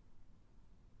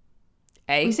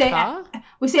 We say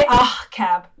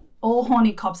cab. All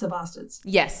horny cops are bastards.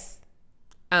 Yes.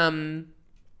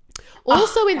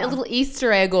 Also in a little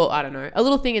Easter egg, or I don't know, a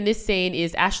little thing in this scene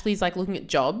is Ashley's like looking at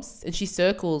jobs, and she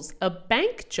circles a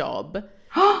bank job.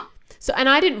 So, and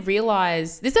I didn't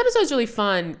realize, this episode's really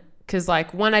fun because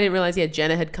like, one, I didn't realize,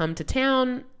 Jenna had come to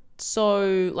town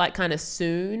so like kind of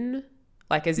soon,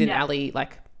 like as in Allie,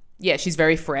 like, she's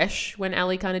very fresh when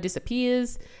Allie kind of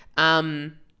disappears.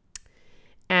 I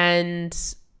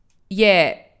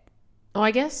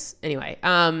guess, anyway.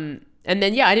 And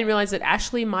then, I didn't realize that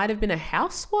Ashley might have been a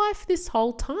housewife this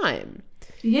whole time.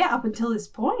 Yeah, up until this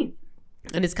point.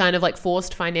 And is kind of like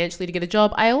forced financially to get a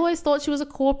job. I always thought she was a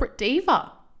corporate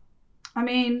diva. I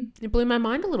mean... It blew my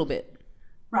mind a little bit.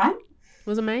 Right? It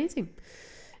was amazing.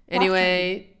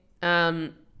 Anyway,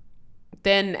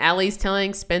 then Allie's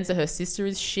telling Spencer her sister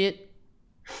is shit.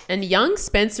 And young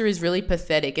Spencer is really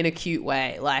pathetic in a cute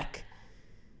way. Like...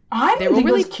 I didn't think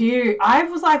it was cute. I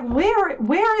was like,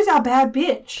 where is our bad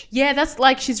bitch? Yeah, that's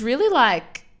like, she's really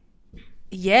like,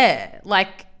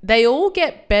 like they all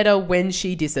get better when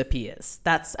she disappears.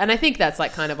 And I think that's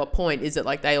like kind of a point, is it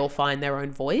like they all find their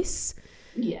own voice?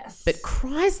 Yes. But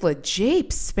Chrysler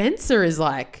Jeep, Spencer is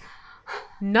like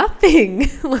nothing.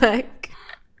 Like,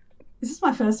 this is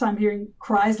my first time hearing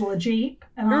Chrysler Jeep,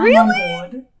 and I'm really?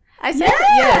 On board. I said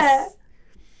yes.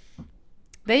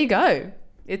 There you go.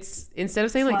 It's, instead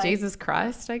of saying like Jesus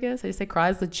Christ, I guess, I just say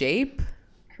Chrysler Jeep.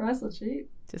 Chrysler Jeep.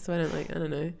 Just so I don't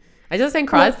know. I just saying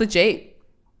Chrysler Jeep.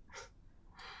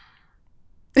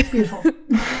 Beautiful.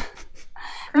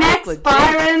 Next,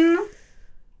 Byron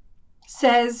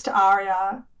says to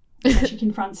Aria, when she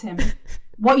confronts him,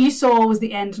 "What you saw was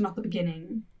the end, not the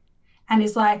beginning." And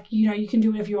is like, you can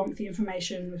do whatever you want with the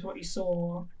information, with what you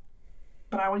saw,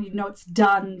 but I want you to know it's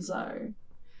done, so.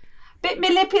 Bit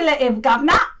manipulative,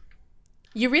 governor.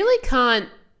 You really can't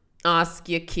ask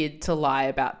your kid to lie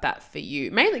about that for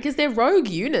you. Mainly because they're rogue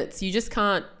units. You just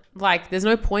can't, like, there's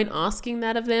no point asking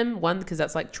that of them. One, because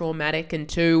that's, like, traumatic. And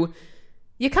two,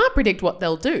 you can't predict what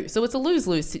they'll do. So it's a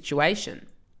lose-lose situation.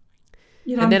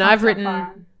 And then I've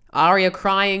written, Aria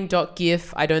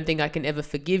crying.gif, "I don't think I can ever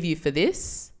forgive you for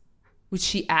this," which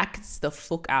she acts the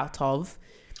fuck out of.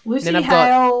 Lucy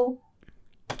Hale.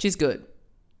 She's good.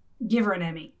 Give her an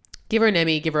Emmy. Give her an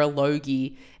Emmy, give her a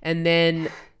Logie. And then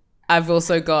I've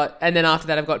also got, and then after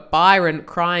that I've got Byron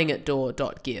crying at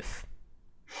door.gif.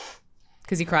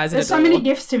 Because he cries at a door. There's so many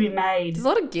gifs to be made. There's a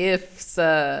lot of gifs.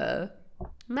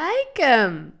 Make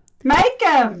them. Make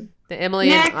them.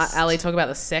 Emily and Ali talk about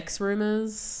the sex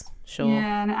rumors. Sure.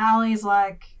 Yeah, and Ali's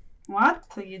like, "What?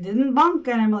 So you didn't bonk?"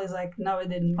 And Emily's like, "No, I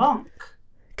didn't bonk."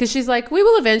 Because she's like, "We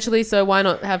will eventually, so why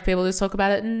not have people just talk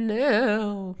about it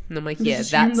now?" And I'm like, yeah,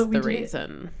 that's the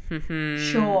reason.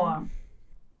 Sure.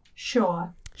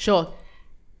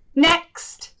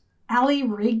 Next, Ali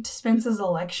rigged Spencer's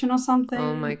election or something.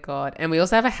 Oh my God. And we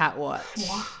also have a hat watch.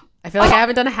 Wow. I feel like I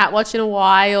haven't done a hat watch in a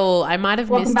while. I might have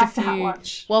missed a few. Welcome back to Hat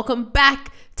Watch. Welcome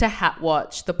back to Hat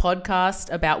Watch, the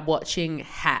podcast about watching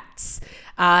hats.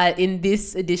 In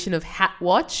this edition of Hat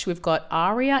Watch, we've got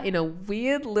Aria in a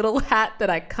weird little hat that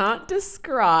I can't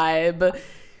describe.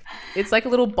 It's like a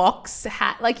little box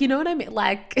hat. Like, you know what I mean?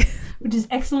 Like, which is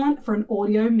excellent for an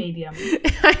audio medium.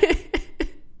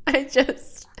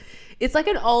 It's like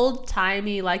an old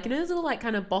timey, like, you know, those little like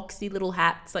kind of boxy little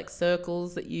hats, like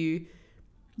circles that you.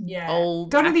 Yeah.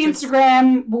 Old Go to the actress-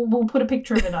 Instagram. We'll put a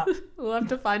picture of it up We'll have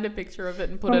to find a picture of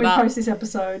it and put when it we up. post this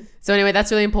episode. So anyway,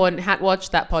 that's really important. Hat Watch,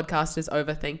 that podcast is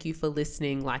over. Thank you for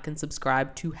listening. Like and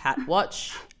subscribe to Hat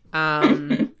Watch.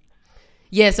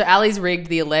 Yeah, so Ali's rigged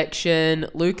the election.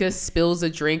 Lucas spills a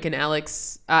drink and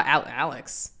Alex Drake?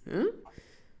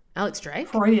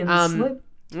 Freudian slip.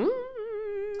 Mm.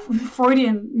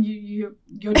 Freudian.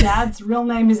 Your dad's real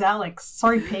name is Alex.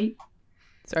 Sorry, Pete.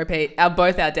 Sorry, Pete.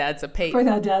 Both our dads are Pete. Both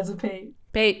our dads are Pete.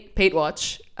 Pete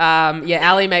Watch. Yeah,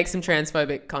 Ali makes some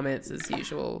transphobic comments as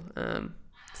usual.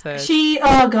 So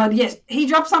Oh God, yes. He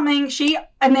dropped something,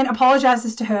 and then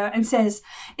apologizes to her and says,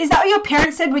 "Is that what your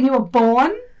parents said when you were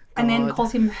born?" And then God.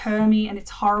 calls him Hermie, and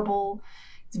it's horrible.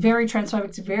 It's very transphobic.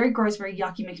 It's very gross, very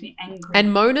yucky, makes me angry.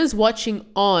 And Mona's watching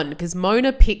on because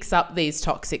Mona picks up these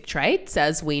toxic traits,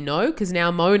 as we know, because now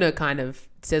Mona kind of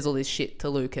says all this shit to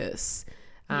Lucas.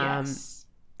 Yes.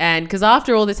 And because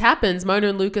after all this happens, Mona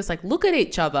and Lucas like look at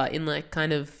each other in like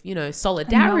kind of, you know,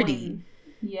 solidarity. Annoying.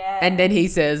 Yeah. And then he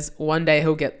says, one day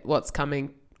he'll get what's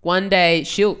coming. One day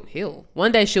she'll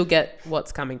get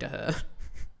what's coming to her.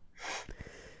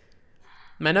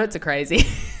 My notes are crazy.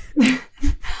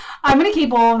 I'm going to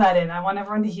keep all of that in. I want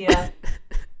everyone to hear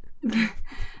that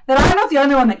I'm not the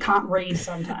only one that can't read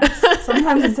sometimes.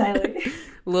 Sometimes it's Haley.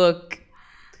 Look,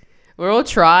 we're all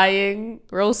trying.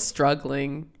 We're all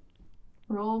struggling.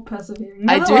 We're all persevering.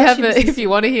 I do have if you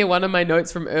want to hear one of my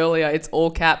notes from earlier, it's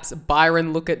all caps,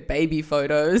 Byron, look at baby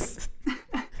photos.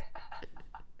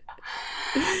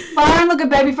 Byron, look at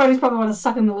baby photos, probably want to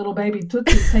suck in the little baby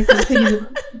tootsies, take the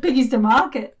piggies to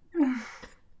market.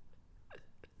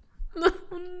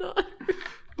 No.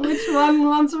 Which one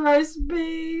wants roast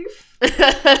beef?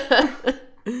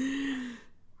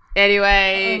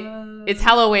 Anyway, it's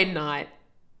Halloween night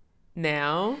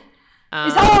now.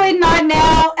 It's Halloween night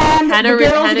now, and Hannah, the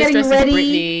girls are Hannah's getting dressed as ready.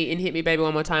 Brittany in Hit Me Baby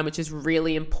One More Time, which is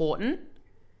really important.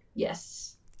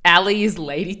 Yes. Ali is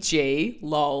Lady G.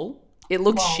 Lol. It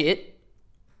looks Lol. shit.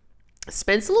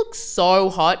 Spencer looks so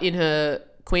hot in her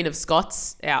Queen of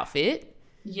Scots outfit.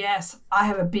 Yes, I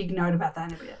have a big note about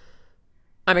that in a bit.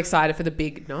 I'm excited for the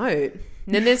big note.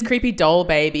 And then there's creepy doll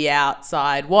baby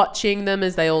outside watching them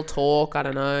as they all talk. I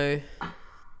don't know.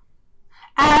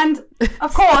 And,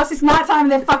 of course, it's nighttime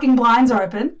and their fucking blinds are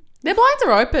open. Their blinds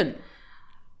are open.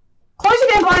 Close your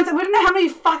damn blinds. We don't know how many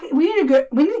fucking... We need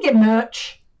to get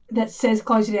merch that says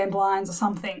close your damn blinds or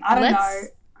something. I don't know.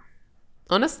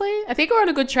 Honestly, I think we're on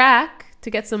a good track to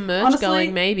get some merch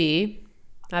going, maybe.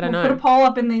 I don't We'll know. put a poll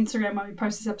up in the Instagram when we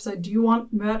post this episode. Do you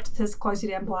want merch that says close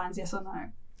your damn blinds, yes or no?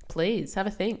 Please, have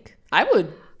a think. I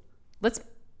would.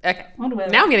 Okay. I'll do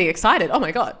it. Now I'm getting excited. Oh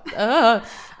my God.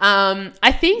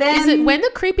 I think, is it when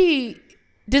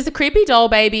does the creepy doll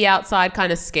baby outside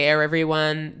kind of scare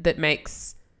everyone that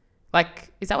makes,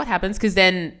 like, is that what happens? Because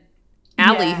then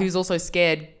Ali, Yeah. who's also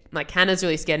scared, like Hannah's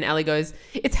really scared and Ali goes,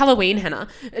 "It's Halloween, Hannah.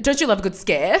 Don't you love a good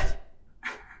scare?"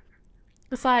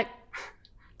 It's like,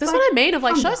 that's what I mean of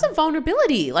like, show some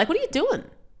vulnerability. Like, what are you doing?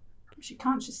 She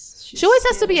can't just... She always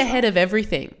has to be ahead of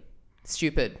everything.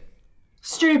 Stupid.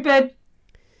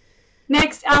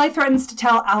 Next, Ali threatens to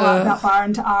tell Ella about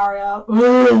Byron to Aria.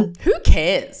 Ugh. Who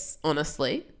cares,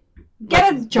 honestly?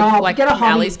 Get a job. Like, get a from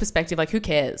hobby. Ali's perspective, like, who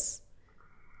cares?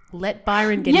 Let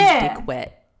Byron get Yeah. his dick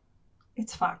wet.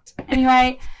 It's fucked.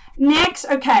 Anyway, next,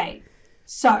 okay.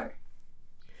 So,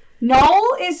 Noel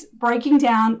is breaking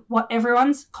down what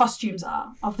everyone's costumes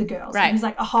are of the girls. Right. And he's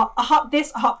like, a hot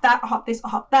this, a hot that, a hot this, a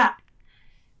hot that.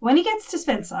 When he gets to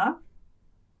Spencer,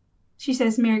 she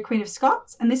says Mary Queen of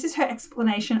Scots, and this is her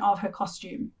explanation of her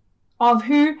costume, of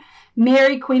who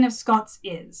Mary Queen of Scots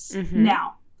is. Mm-hmm.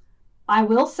 Now, I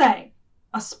will say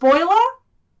a spoiler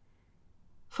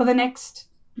for the next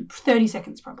 30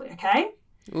 seconds probably, okay?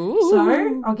 Ooh.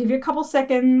 So I'll give you a couple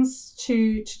seconds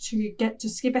to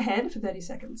skip ahead for 30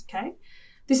 seconds, okay?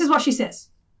 This is what she says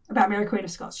about Mary Queen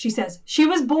of Scots. She says, she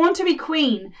was born to be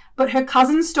queen, but her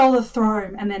cousin stole the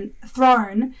throne and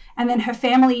then her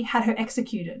family had her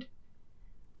executed.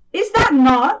 Is that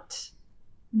not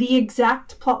the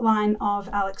exact plotline of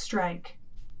Alex Drake?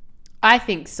 I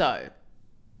think so.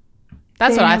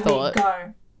 That's what I thought.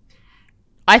 Go.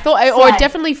 I thought, or it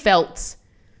definitely felt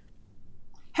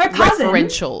Her cousin,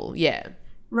 referential. Yeah.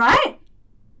 right?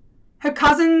 Her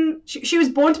cousin, she was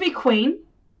born to be queen,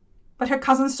 but her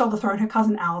cousin stole the throne, her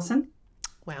cousin Alison.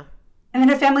 Wow. And then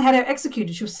her family had her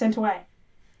executed. She was sent away.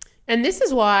 And this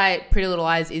is why Pretty Little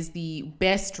Lies is the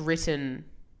best written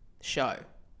show.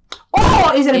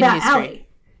 Or is it In about history. Ali?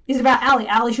 Is it about Ali?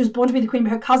 Ali, she was born to be the queen, but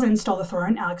her cousin stole the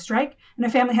throne, Alex Drake, and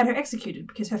her family had her executed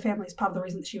because her family is part of the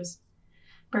reason that she was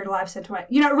buried alive, sent away.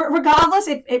 You know, regardless,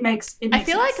 it makes I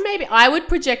feel sense. like maybe I would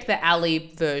project the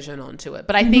Ali version onto it,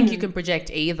 but I think you can project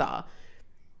either.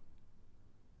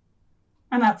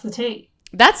 And that's the T.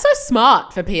 That's so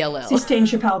smart for PLL. Sistine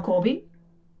Chappelle Corby.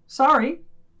 Sorry.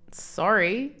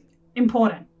 Sorry.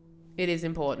 Important. It is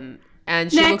important.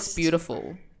 And she looks Next.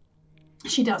 beautiful.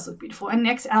 She does look beautiful. And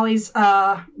next, Ali's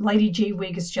Lady G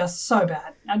wig is just so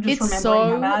bad. I'm just It's remembering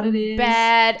so how bad it is.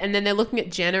 bad. And then they're looking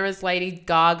at Jenna as Lady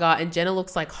Gaga, and Jenna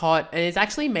looks like hot, and it's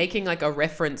actually making like a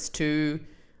reference to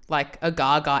like a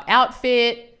Gaga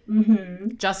outfit.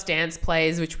 Mm-hmm. Just Dance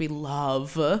plays, which we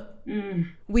love. Mm.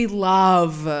 We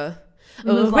love.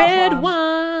 love, Red love.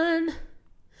 one,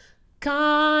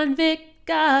 convict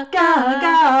Gaga.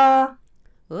 Gaga.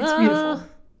 It's beautiful.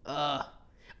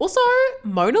 Also,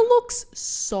 Mona looks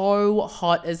so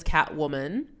hot as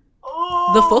Catwoman.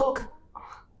 Oh.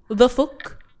 The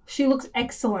fuck. She looks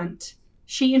excellent.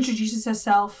 She introduces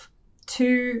herself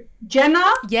to Jenna.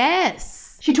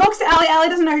 Yes. She talks to Ali. Ali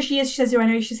doesn't know who she is. She says, "Do I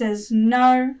know you?" She says,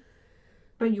 "No,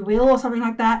 but you will," or something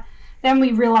like that. Then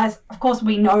we realize, of course,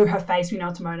 we know her face. We know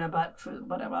it's Mona, but for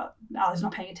whatever, Ali's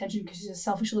not paying attention because she's a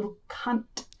selfish little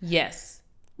cunt. Yes.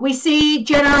 We see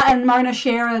Jenna and Mona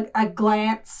share a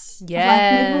glance. Yes.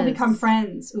 Like, maybe we'll become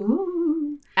friends.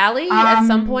 Ooh. Ali at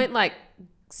some point like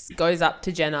goes up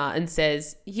to Jenna and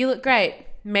says, "You look great.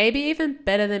 Maybe even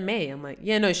better than me." I'm like,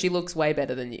 yeah, no, she looks way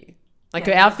better than you. Like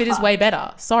Yeah, her outfit is fuck. way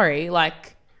better. Sorry.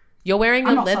 Like you're wearing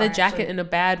I'm a not leather sorry, jacket actually. and a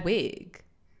bad wig.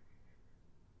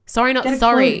 Sorry, not Get a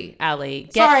sorry, Ali.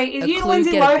 Get Sorry, is a you clue,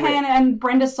 Lindsay get a grip. Lohan and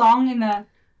Brenda Song in the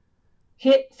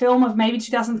hit film of maybe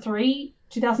 2003,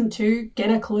 2002, Get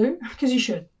a Clue? Because you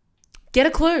should. Get a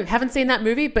clue. Haven't seen that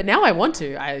movie, but now I want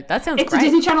to. That sounds It's great. a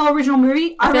Disney Channel original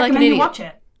movie. I feel like an recommend you idiot. watch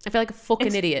it. I feel like a fucking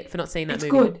It's- idiot for not seeing that It's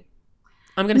movie. good.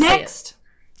 I'm gonna see it. Next,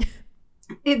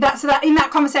 in that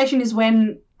conversation is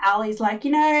when Ali's like,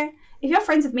 you know, if you're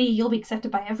friends with me, you'll be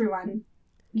accepted by everyone.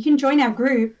 You can join our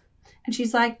group. And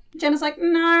she's like, Jenna's like,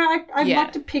 no, I'd Yeah.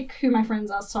 like to pick who my friends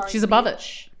are. Sorry. She's above it.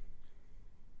 bitch."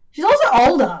 She's also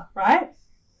older, right?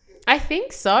 I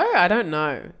think so. I don't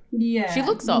know. Yeah. She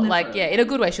looks old. Like, yeah, in a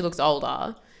good way, she looks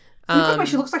older. In a good way,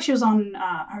 she looks like she was on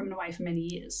Home and Away for many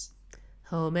years.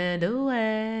 Home and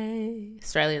Away.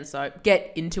 Australian soap.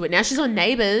 Get into it. Now she's on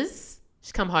Neighbours.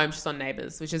 She's come home. She's on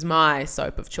Neighbours, which is my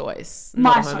soap of choice. My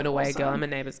Not a Home soap and Away also. girl. I'm a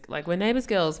Neighbours. Like, we're Neighbours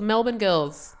girls. Melbourne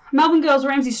girls. Melbourne Girls,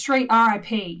 Ramsey Street,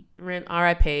 R.I.P.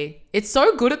 R.I.P. It's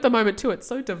so good at the moment too. It's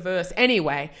so diverse.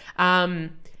 Anyway,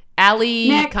 Ali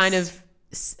Next. kind of,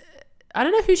 I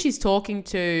don't know who she's talking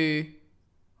to.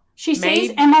 She sees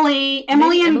Maybe- Emily and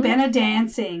Emily? Ben are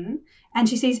dancing, and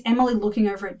she sees Emily looking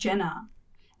over at Jenna.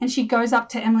 And she goes up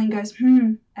to Emily and goes,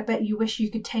 I bet you wish you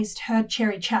could taste her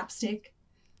cherry chapstick.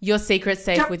 Your secret's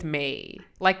safe Don't- with me.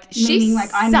 Like, she Meaning,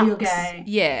 like, I know you're sucks. gay.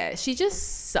 Yeah, she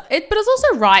just but it's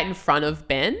also right in front of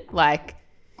Ben. Like,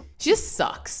 she just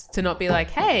sucks to not be like,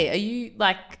 hey, are you,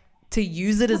 like, to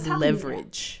use it as happening?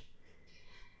 leverage.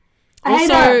 I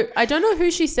hate Also, her. I don't know who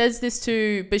she says this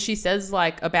to, but she says,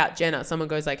 like, about Jenna. Someone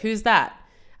goes, like, who's that?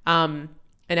 And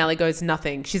Ali goes,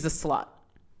 nothing. She's a slut.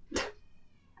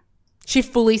 She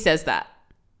fully says that.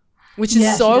 Which is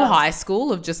Yeah, she so does. high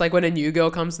school of just, like, when a new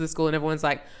girl comes to the school and everyone's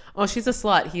like, oh, she's a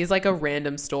slut. Here's, like, a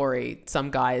random story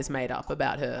some guy has made up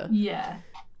about her. Yeah.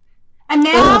 And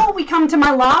now we come to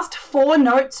my last 4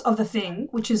 notes of the thing,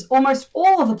 which is almost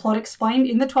all of the plot explained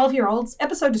in the 12-year-old's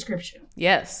episode description.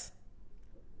 Yes.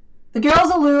 The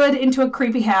girls are lured into a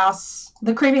creepy house,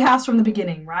 the creepy house from the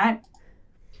beginning, right?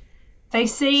 They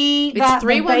see It's that the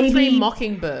 313 baby...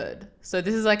 Mockingbird. So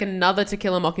this is, like, another To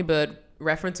Kill a Mockingbird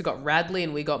reference. We got Radley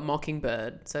and we got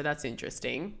Mockingbird. So that's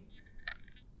interesting.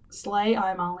 Slay,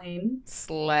 I'm Arlene.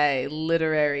 Slay.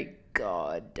 Literary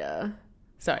god.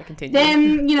 Sorry, continue.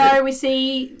 Then, you know, we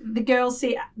see the girls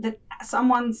see that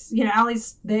someone's, you know,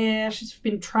 Ali's there. She's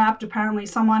been trapped. Apparently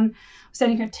someone was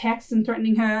sending her texts and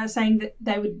threatening her, saying that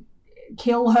they would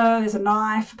kill her. There's a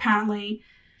knife, apparently.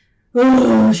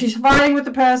 Ugh, she's fighting with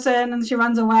the person and she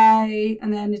runs away.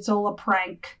 And then it's all a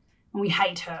prank. And we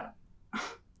hate her.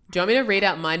 Do you want me to read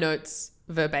out my notes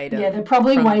verbatim? Yeah, they're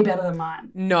probably from- way better than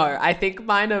mine. No, I think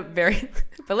mine are very...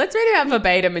 But let's read it out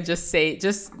verbatim and just see,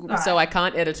 so right. I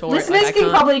can't editorial. Listeners Like, I can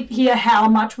can't... probably hear how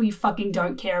much we fucking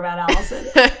don't care about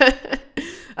Alison.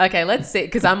 Okay, let's see.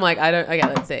 Because I'm like, I don't... Okay,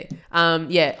 let's see.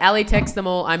 Yeah, Ali texts them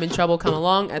all, I'm in trouble, come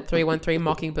along, at 313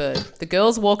 Mockingbird. The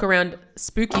girls walk around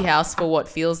spooky house for what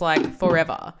feels like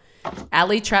forever.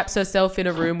 Ali traps herself in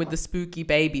a room with the spooky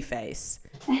baby face.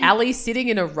 Ali sitting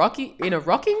in a rocking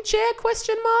chair,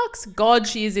 question marks? God,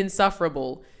 she is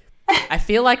insufferable. I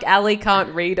feel like Ali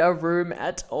can't read a room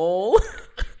at all.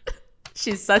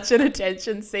 She's such an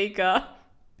attention seeker.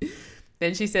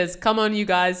 Then she says, come on, you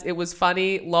guys. It was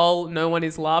funny. Lol, no one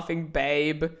is laughing,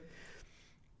 babe.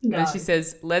 No. And she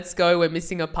says, let's go. We're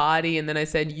missing a party. And then I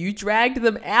said, you dragged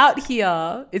them out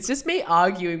here. It's just me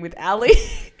arguing with Ali.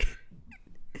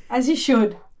 As you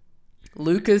should.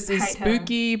 Lucas is Hate her.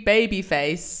 spooky baby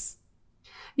face.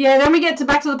 Yeah, then we get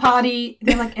back to the party.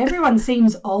 They're like, everyone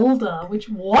seems older, which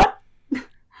what?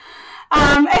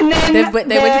 And then They went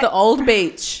to the old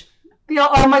beach.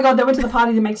 oh my God, they went to the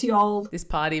party that makes you old. This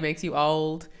party makes you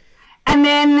old. And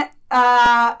then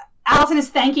Alison is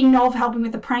thanking Noel for helping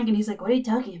with the prank, and he's like, what are you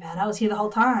talking about? I was here the whole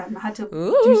time. I had to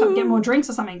do something, get more drinks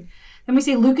or something. Then we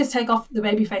see Lucas take off the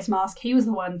baby face mask. He was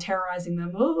the one terrorizing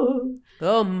them. Ooh.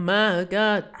 Oh my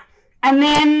God. And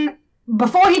then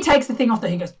before he takes the thing off,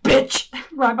 he goes, bitch,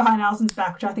 right behind Alison's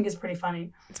back, which I think is pretty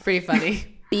funny. It's pretty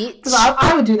funny. Bitch. Because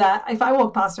I would do that. If I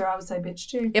walked past her, I would say bitch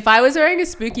too. If I was wearing a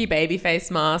spooky baby face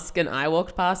mask and I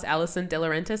walked past Alison De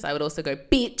Laurentiis, I would also go,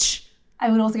 bitch. I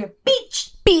would also go,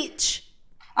 bitch. Bitch.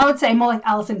 I would say more like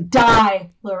Alison Die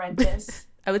Laurentiis.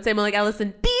 I would say more like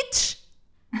Alison, bitch.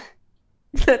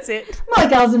 That's it. More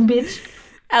like Alison Bitch.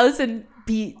 Alison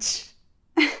Beach.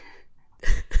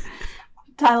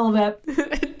 Title of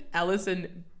it.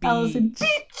 Alison Beach. Alison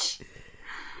Bitch. Is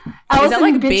Alison that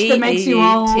like Bitch that makes you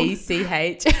old.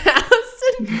 B-E-E-T-C-H?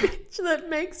 Alison Bitch that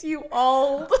makes you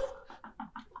old.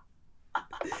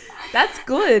 That's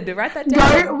good. Write that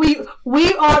down. No,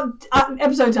 we are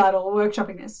episode title. We're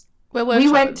workshopping this. We're We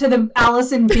workshopping. went to the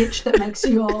Alison Bitch that makes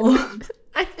you old.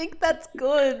 I think that's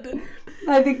good.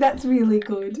 I think that's really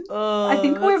good. Oh, I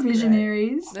think we're that's great.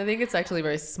 visionaries. I think it's actually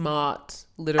very smart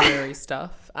literary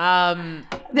stuff. Then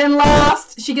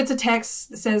last, she gets a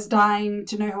text that says, dying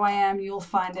to know who I am, you'll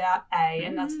find out, A.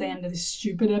 And that's the end of this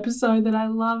stupid episode that I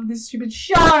love, this stupid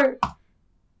show.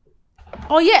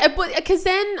 Oh yeah, but because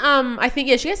then I think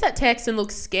she gets that text and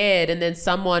looks scared, and then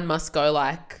someone must go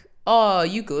like, "Oh,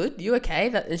 you good? You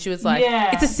okay?" And she was like,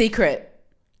 Yeah. "It's a secret."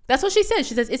 That's what she says.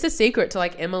 She says it's a secret to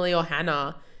like Emily or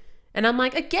Hannah, and I'm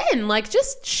like, again, like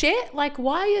just share. Like,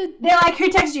 why are They're like, who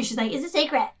texted you? She's like, it's a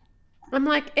secret. I'm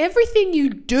like, everything you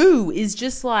do is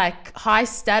just like high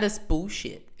status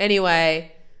bullshit.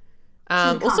 Anyway,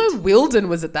 also Wilden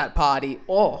was at that party.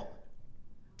 Oh,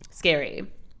 scary.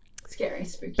 Scary,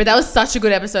 spooky. But that was such a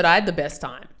good episode. I had the best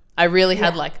time. I really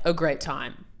had like a great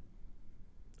time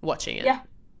watching it. Yeah.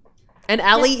 And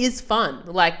Ali is fun.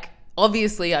 Like,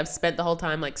 obviously I've spent the whole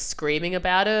time like screaming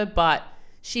about her, but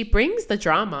she brings the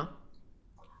drama.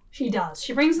 She does.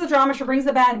 She brings the drama. She brings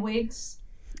the bad wigs.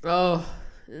 Oh,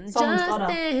 Someone's just got her.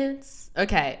 dance.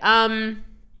 Okay.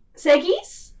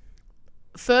 Seggies?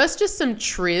 First, just some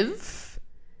triv.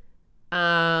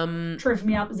 Triv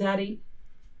me up, Zaddy.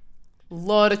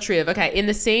 Lot of triv. Okay, in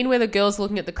the scene where the girl's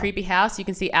looking at the creepy house, you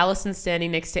can see Alison standing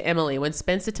next to Emily. When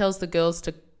Spencer tells the girls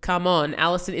to come on,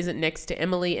 Alison isn't next to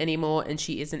Emily anymore, and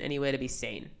she isn't anywhere to be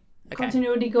seen. Okay.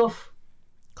 Continuity goof.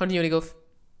 Continuity goof.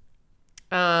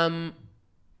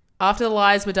 After the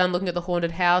lies were done looking at the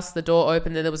haunted house, the door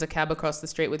opened and there was a cab across the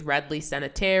street with Radley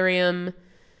Sanitarium.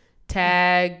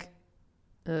 Tag.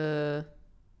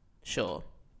 Sure.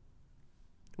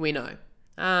 We know.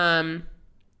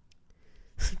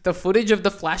 The footage of the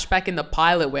flashback in the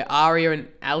pilot where Arya and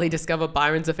Ali discover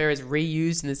Byron's affair is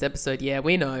reused in this episode. Yeah,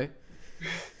 we know.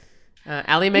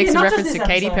 Ali makes a not just reference to this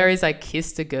Katy episode. Perry's I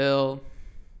Kissed a Girl.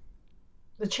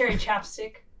 The cherry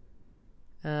chapstick.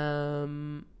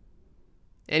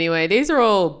 Anyway, these are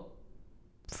all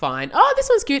fine. Oh, this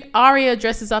one's cute. Arya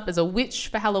dresses up as a witch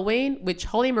for Halloween, which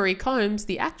Holly Marie Combs,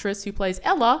 the actress who plays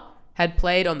Ella, had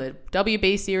played on the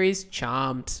WB series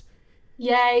Charmed.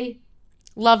 Yay.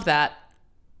 Love that.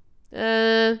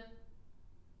 That's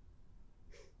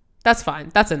fine.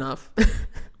 That's enough.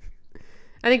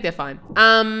 I think they're fine.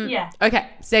 Yeah. Okay,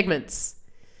 segments.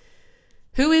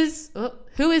 Who is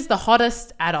the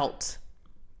hottest adult?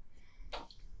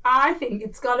 I think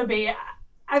it's got to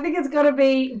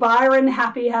be Byron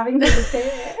happy having the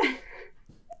affair.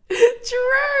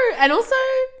 True. And also,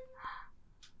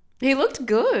 he looked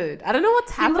good. I don't know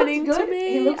what's happening to me.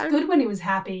 He looked good when he was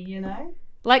happy, you know?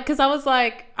 Like, because I was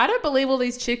like, I don't believe all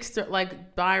these chicks are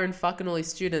like Byron fucking all these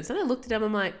students. And I looked at him,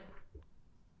 I'm like,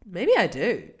 maybe I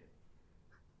do.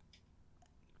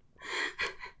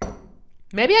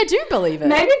 Maybe I do believe it.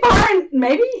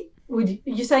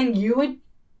 You're saying you would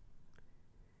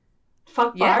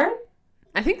fuck Yeah. Byron?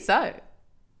 I think so.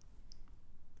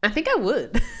 I think I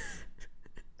would.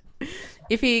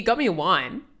 If he got me a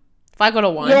wine. If I got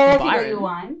a wine Yeah, from if you got Byron. your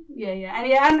wine.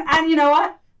 Yeah. And you know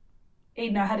what?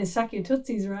 He'd know how to suck your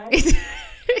tootsies, right?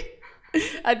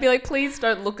 I'd be like, please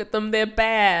don't look at them. They're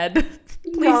bad.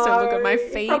 Please don't look at my He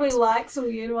feet. probably likes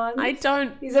weird ones. I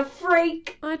don't. He's a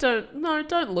freak.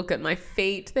 Don't look at my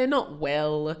feet. They're not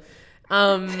well.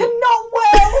 Not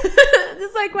well.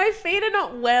 It's like my feet are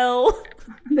not well.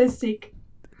 They're sick.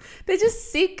 They're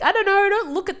just sick. I don't know.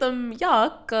 Don't look at them.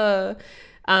 Yuck.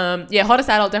 Yeah, hottest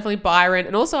adult, definitely Byron.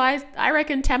 And also, I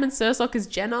reckon Tam and Sursok is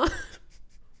Jenna.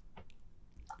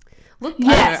 Look, I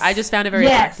don't know. I just found it very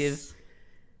attractive.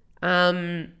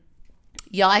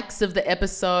 Yikes of the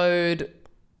episode.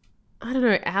 I don't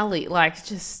know, Ali. Like,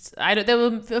 just, there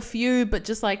were a few, but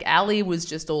just like Ali was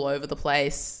just all over the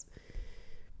place.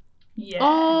 Yeah.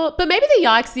 Oh, but maybe the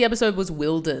yikes of the episode was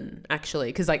Wilden, actually,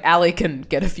 because like Ali can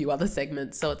get a few other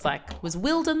segments. So it's like, was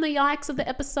Wilden the yikes of the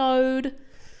episode?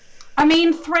 I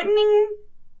mean, threatening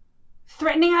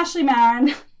Ashley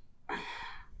Marin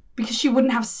because she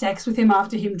wouldn't have sex with him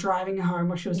after him driving her home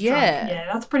while she was drunk. Yeah,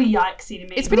 that's pretty yikesy to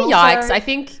me. It's pretty yikes. I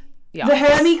think yikes. The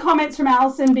Hermie comments from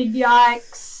Alison, big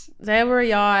yikes. They were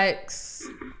yikes.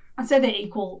 I'd say they're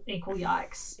equal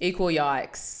yikes. Equal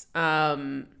yikes.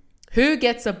 Who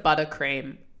gets a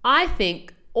buttercream? I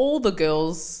think all the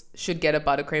girls should get a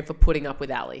buttercream for putting up with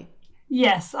Ali.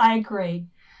 Yes, I agree.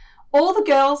 All the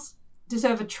girls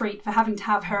deserve a treat for having to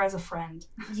have her as a friend.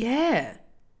 Yeah.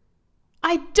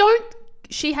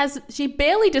 She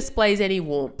barely displays any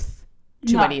warmth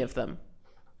to any of them.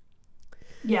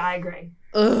 Yeah, I agree.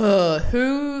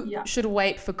 Who should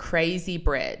wait for crazy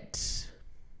bread?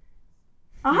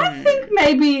 I think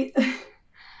maybe,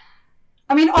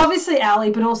 I mean, obviously Ali,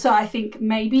 but also I think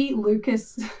maybe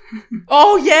Lucas.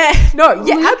 Oh, yeah. No,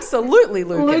 yeah, absolutely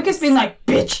Lucas. Lucas being like,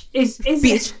 bitch. Is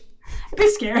Bitch. A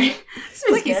bit scary. It's a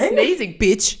bit Like scary. he's sneezing,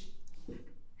 bitch.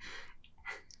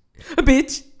 A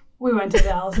bitch. We went to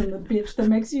the Alison, the bitch that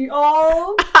makes you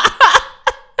old.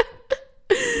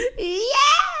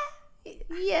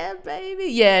 Yeah,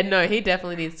 baby. Yeah, no, he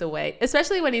definitely needs to wait.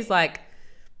 Especially when he's like,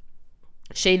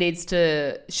 she's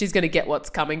going to get what's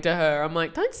coming to her. I'm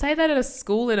like, don't say that at a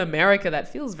school in America. That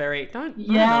feels very, I don't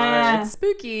know. It's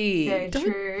spooky. Very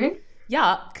true.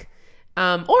 Yuck.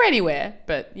 Or anywhere,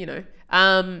 but, you know.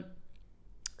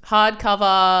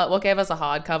 Hardcover. What gave us a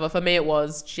hardcover? For me, it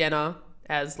was Jenna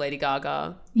as Lady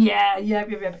Gaga. Yeah.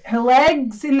 Her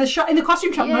legs in the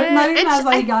costume shop. Not even as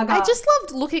Lady Gaga. I just loved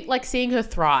seeing her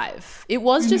thrive. It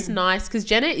was just nice because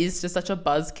Jenna is just such a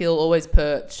buzzkill, always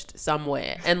perched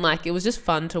somewhere, and like it was just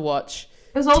fun to watch.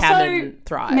 It was also Tammin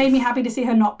thrive. Made me happy to see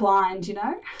her not blind. You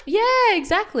know. Yeah,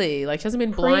 exactly. Like she hasn't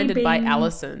been blinded by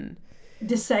Alison.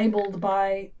 Disabled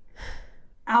by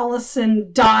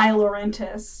Alison Di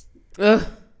Laurentiis. Ugh.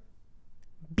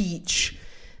 Beach.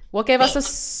 What gave us a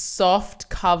soft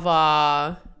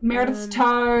cover? Meredith's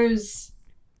toes.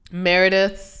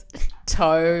 Meredith's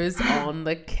toes on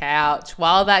the couch.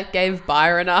 While that gave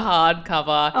Byron a hard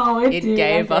cover, it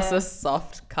gave us a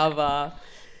soft cover.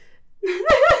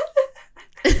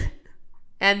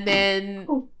 And then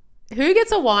who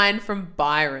gets a wine from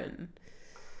Byron?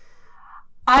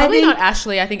 Probably not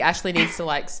Ashley. I think Ashley needs to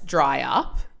like dry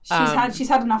up. She's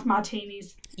had enough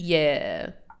martinis. Yeah.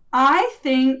 I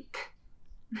think,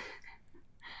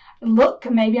 look,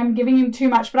 maybe I'm giving him too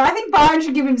much, but I think Byron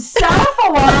should give himself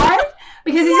a wine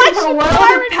because he's in for a world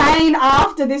of pain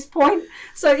after this point.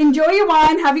 So enjoy your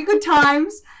wine, have your good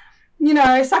times, you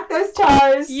know, suck those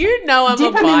toes. You know I'm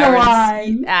dip a him in the Byron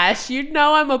wine. Ash. You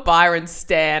know I'm a Byron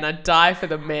stan. I'd die for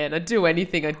the man. I'd do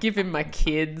anything. I'd give him my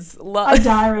kids. A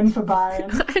Dyron for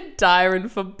Byron. A Dyron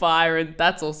for Byron.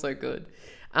 That's also good.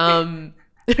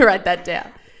 Write that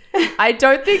down. I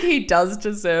don't think he does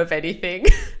deserve anything.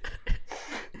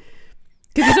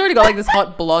 Because he's already got like this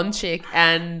hot blonde chick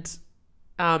and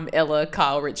Ella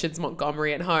Kyle Richards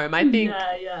Montgomery at home. I think.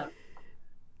 Yeah.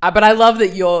 But I love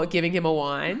that you're giving him a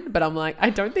wine. But I'm like, I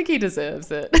don't think he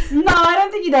deserves it. No, I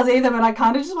don't think he does either. But I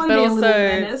kind of just want to be a little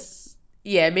menace.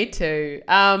 Yeah, me too.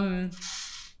 So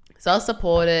I'll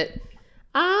support it.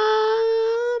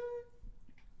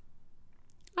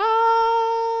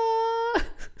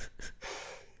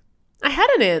 I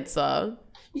had an answer.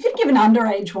 You could give an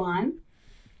underage wine.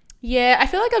 Yeah, I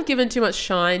feel like I've given too much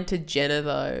shine to Jenna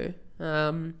though.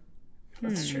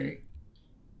 That's true.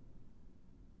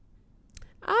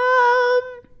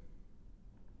 I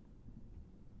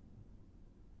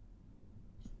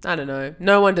don't know.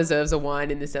 No one deserves a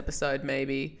wine in this episode,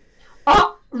 maybe.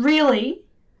 Oh, really?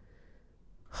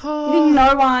 You think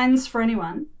no wines for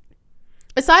anyone?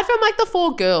 Aside from like the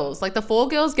four girls get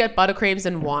buttercreams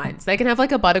and wines. They can have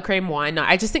like a buttercream wine night.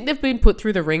 I just think they've been put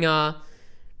through the ringer.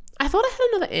 I thought I had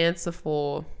another answer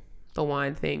for. the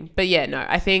wine thing. But yeah, no,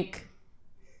 I think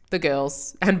the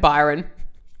girls and Byron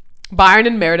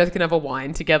and Meredith can have a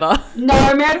wine together.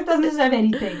 No, Meredith doesn't deserve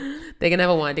anything. They're going to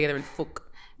have a wine together in Fook.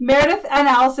 Meredith and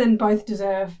Alison both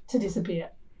deserve to disappear.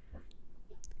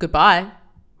 Goodbye.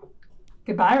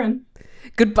 Goodbye, Byron.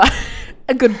 Goodbye.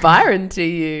 A good Byron to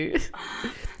you.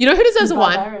 You know who deserves a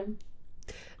wine? Byron.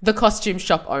 The costume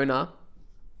shop owner.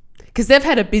 Because they've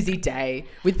had a busy day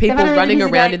with people had a really running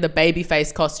busy around day. in the baby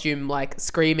face costume, like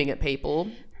screaming at people.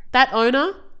 That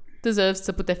owner deserves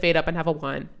to put their feet up and have a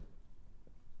wine.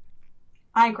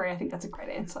 I agree. I think that's a great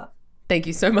answer. Thank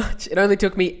you so much. It only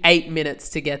took me 8 minutes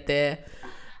to get there.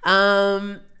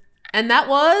 And that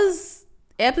was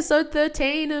episode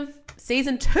 13 of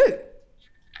season 2.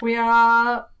 We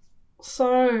are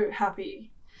so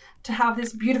happy to have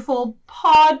this beautiful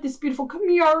pod, this beautiful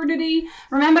community.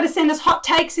 Remember to send us hot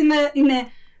takes in the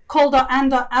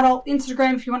call.and.adult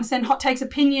Instagram if you want to send hot takes,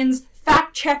 opinions,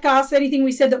 fact check us, anything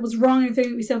we said that was wrong,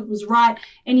 anything we said that was right,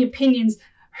 any opinions.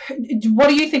 What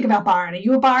do you think about Byron? Are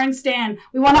you a Byron stan?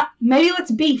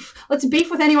 Let's beef. Let's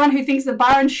beef with anyone who thinks that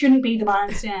Byron shouldn't be the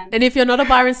Byron stan. And if you're not a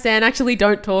Byron stan, actually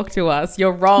don't talk to us.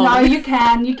 You're wrong. No, you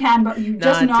can, but you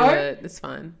just do know, it. It's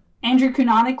fine. Andrew,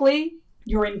 canonically,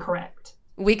 you're incorrect.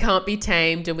 We can't be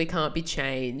tamed and we can't be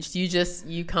changed. You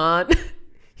can't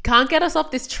get us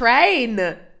off this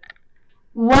train.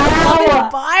 Wow.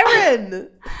 Byron.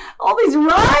 All these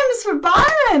rhymes for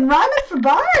Byron. Rhyming for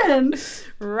Byron.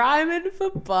 Rhyming for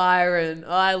Byron.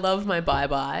 Oh, I love my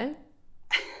bye-bye.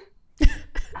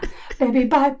 Baby,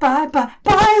 bye,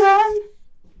 Byron.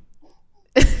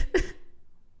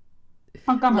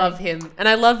 Montgomery. Love him. And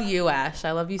I love you, Ash.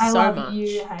 I love you so much. I love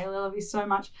you, Haley. I love you so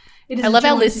much. It is I a love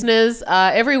our joy to- listeners.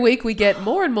 Every week we get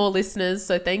more and more listeners.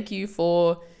 So thank you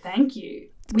for... Thank you.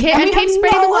 And we keep have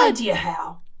spreading the no word. idea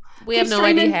how. We Keep have no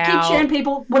streaming, idea how. Keep sharing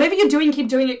people. Whatever you're doing, keep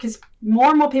doing it because more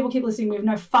and more people keep listening. We have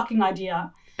no fucking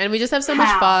idea. And we just have so much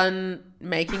How? fun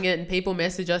making it, and people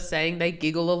message us saying they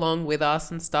giggle along with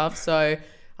us and stuff. So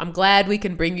I'm glad we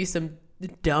can bring you some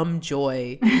dumb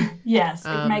joy. Yes,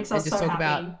 it makes us and just so talk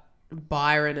happy. about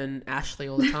Byron and Ashley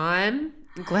all the time.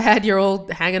 I'm glad you're all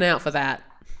hanging out for that.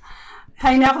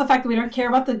 Hanging out for the fact that we don't care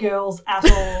about the girls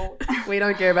at all. We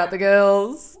don't care about the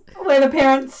girls. We're the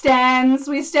parent stands.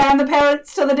 We stand the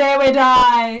parents till the day we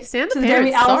die. Stand the to the day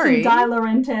we parents, Alison sorry. Die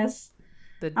Laurentiis.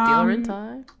 The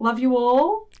Dillarenti. Love you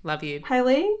all. Love you.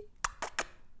 Haley,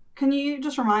 can you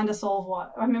just remind us all of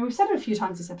what... I mean, we've said it a few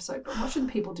times this episode, but what should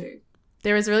the people do?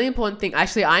 There is a really important thing.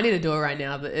 Actually, I need to do it right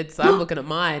now, but I'm looking at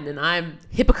mine and I'm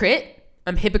hypocrite.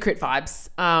 I'm hypocrite vibes.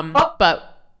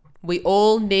 But we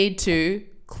all need to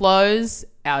close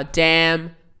our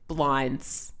damn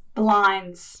blinds.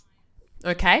 Blinds.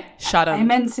 Okay? Shut them.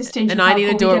 Amen, Sister. And I need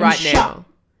to do it right now.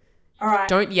 All right.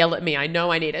 Don't yell at me. I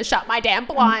know I need to shut my damn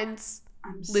blinds.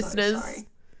 I'm so Listeners.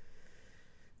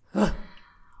 sorry.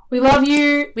 We love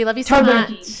you. We love you so Toberky.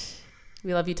 much.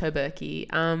 We love you, Toberky.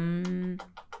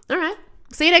 All right.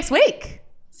 See you next week.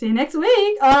 See you next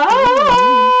week.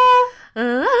 Ah!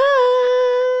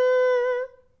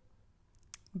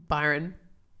 Byron.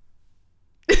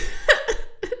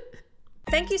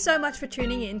 Thank you so much for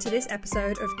tuning in to this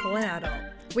episode of Call an Adult.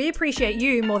 We appreciate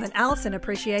you more than Alison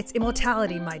appreciates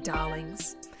immortality, my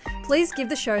darlings. Please give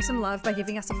the show some love by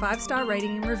giving us a 5-star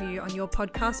rating and review on your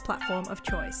podcast platform of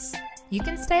choice. You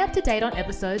can stay up to date on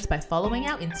episodes by following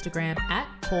our Instagram at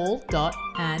call.and.adult,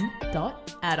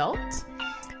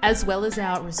 as well as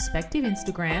our respective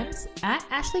Instagrams at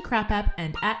Ashley Crapapp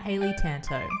and at Haley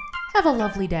Tanto. Have a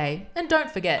lovely day, and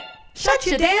don't forget, shut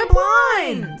your damn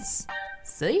blinds!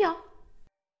 See ya!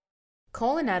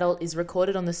 Call an Adult is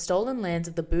recorded on the stolen lands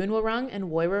of the Boonwurrung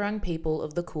and Woiwurrung people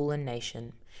of the Kulin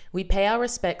Nation. We pay our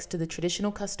respects to the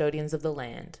traditional custodians of the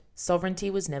land. Sovereignty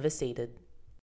was never ceded.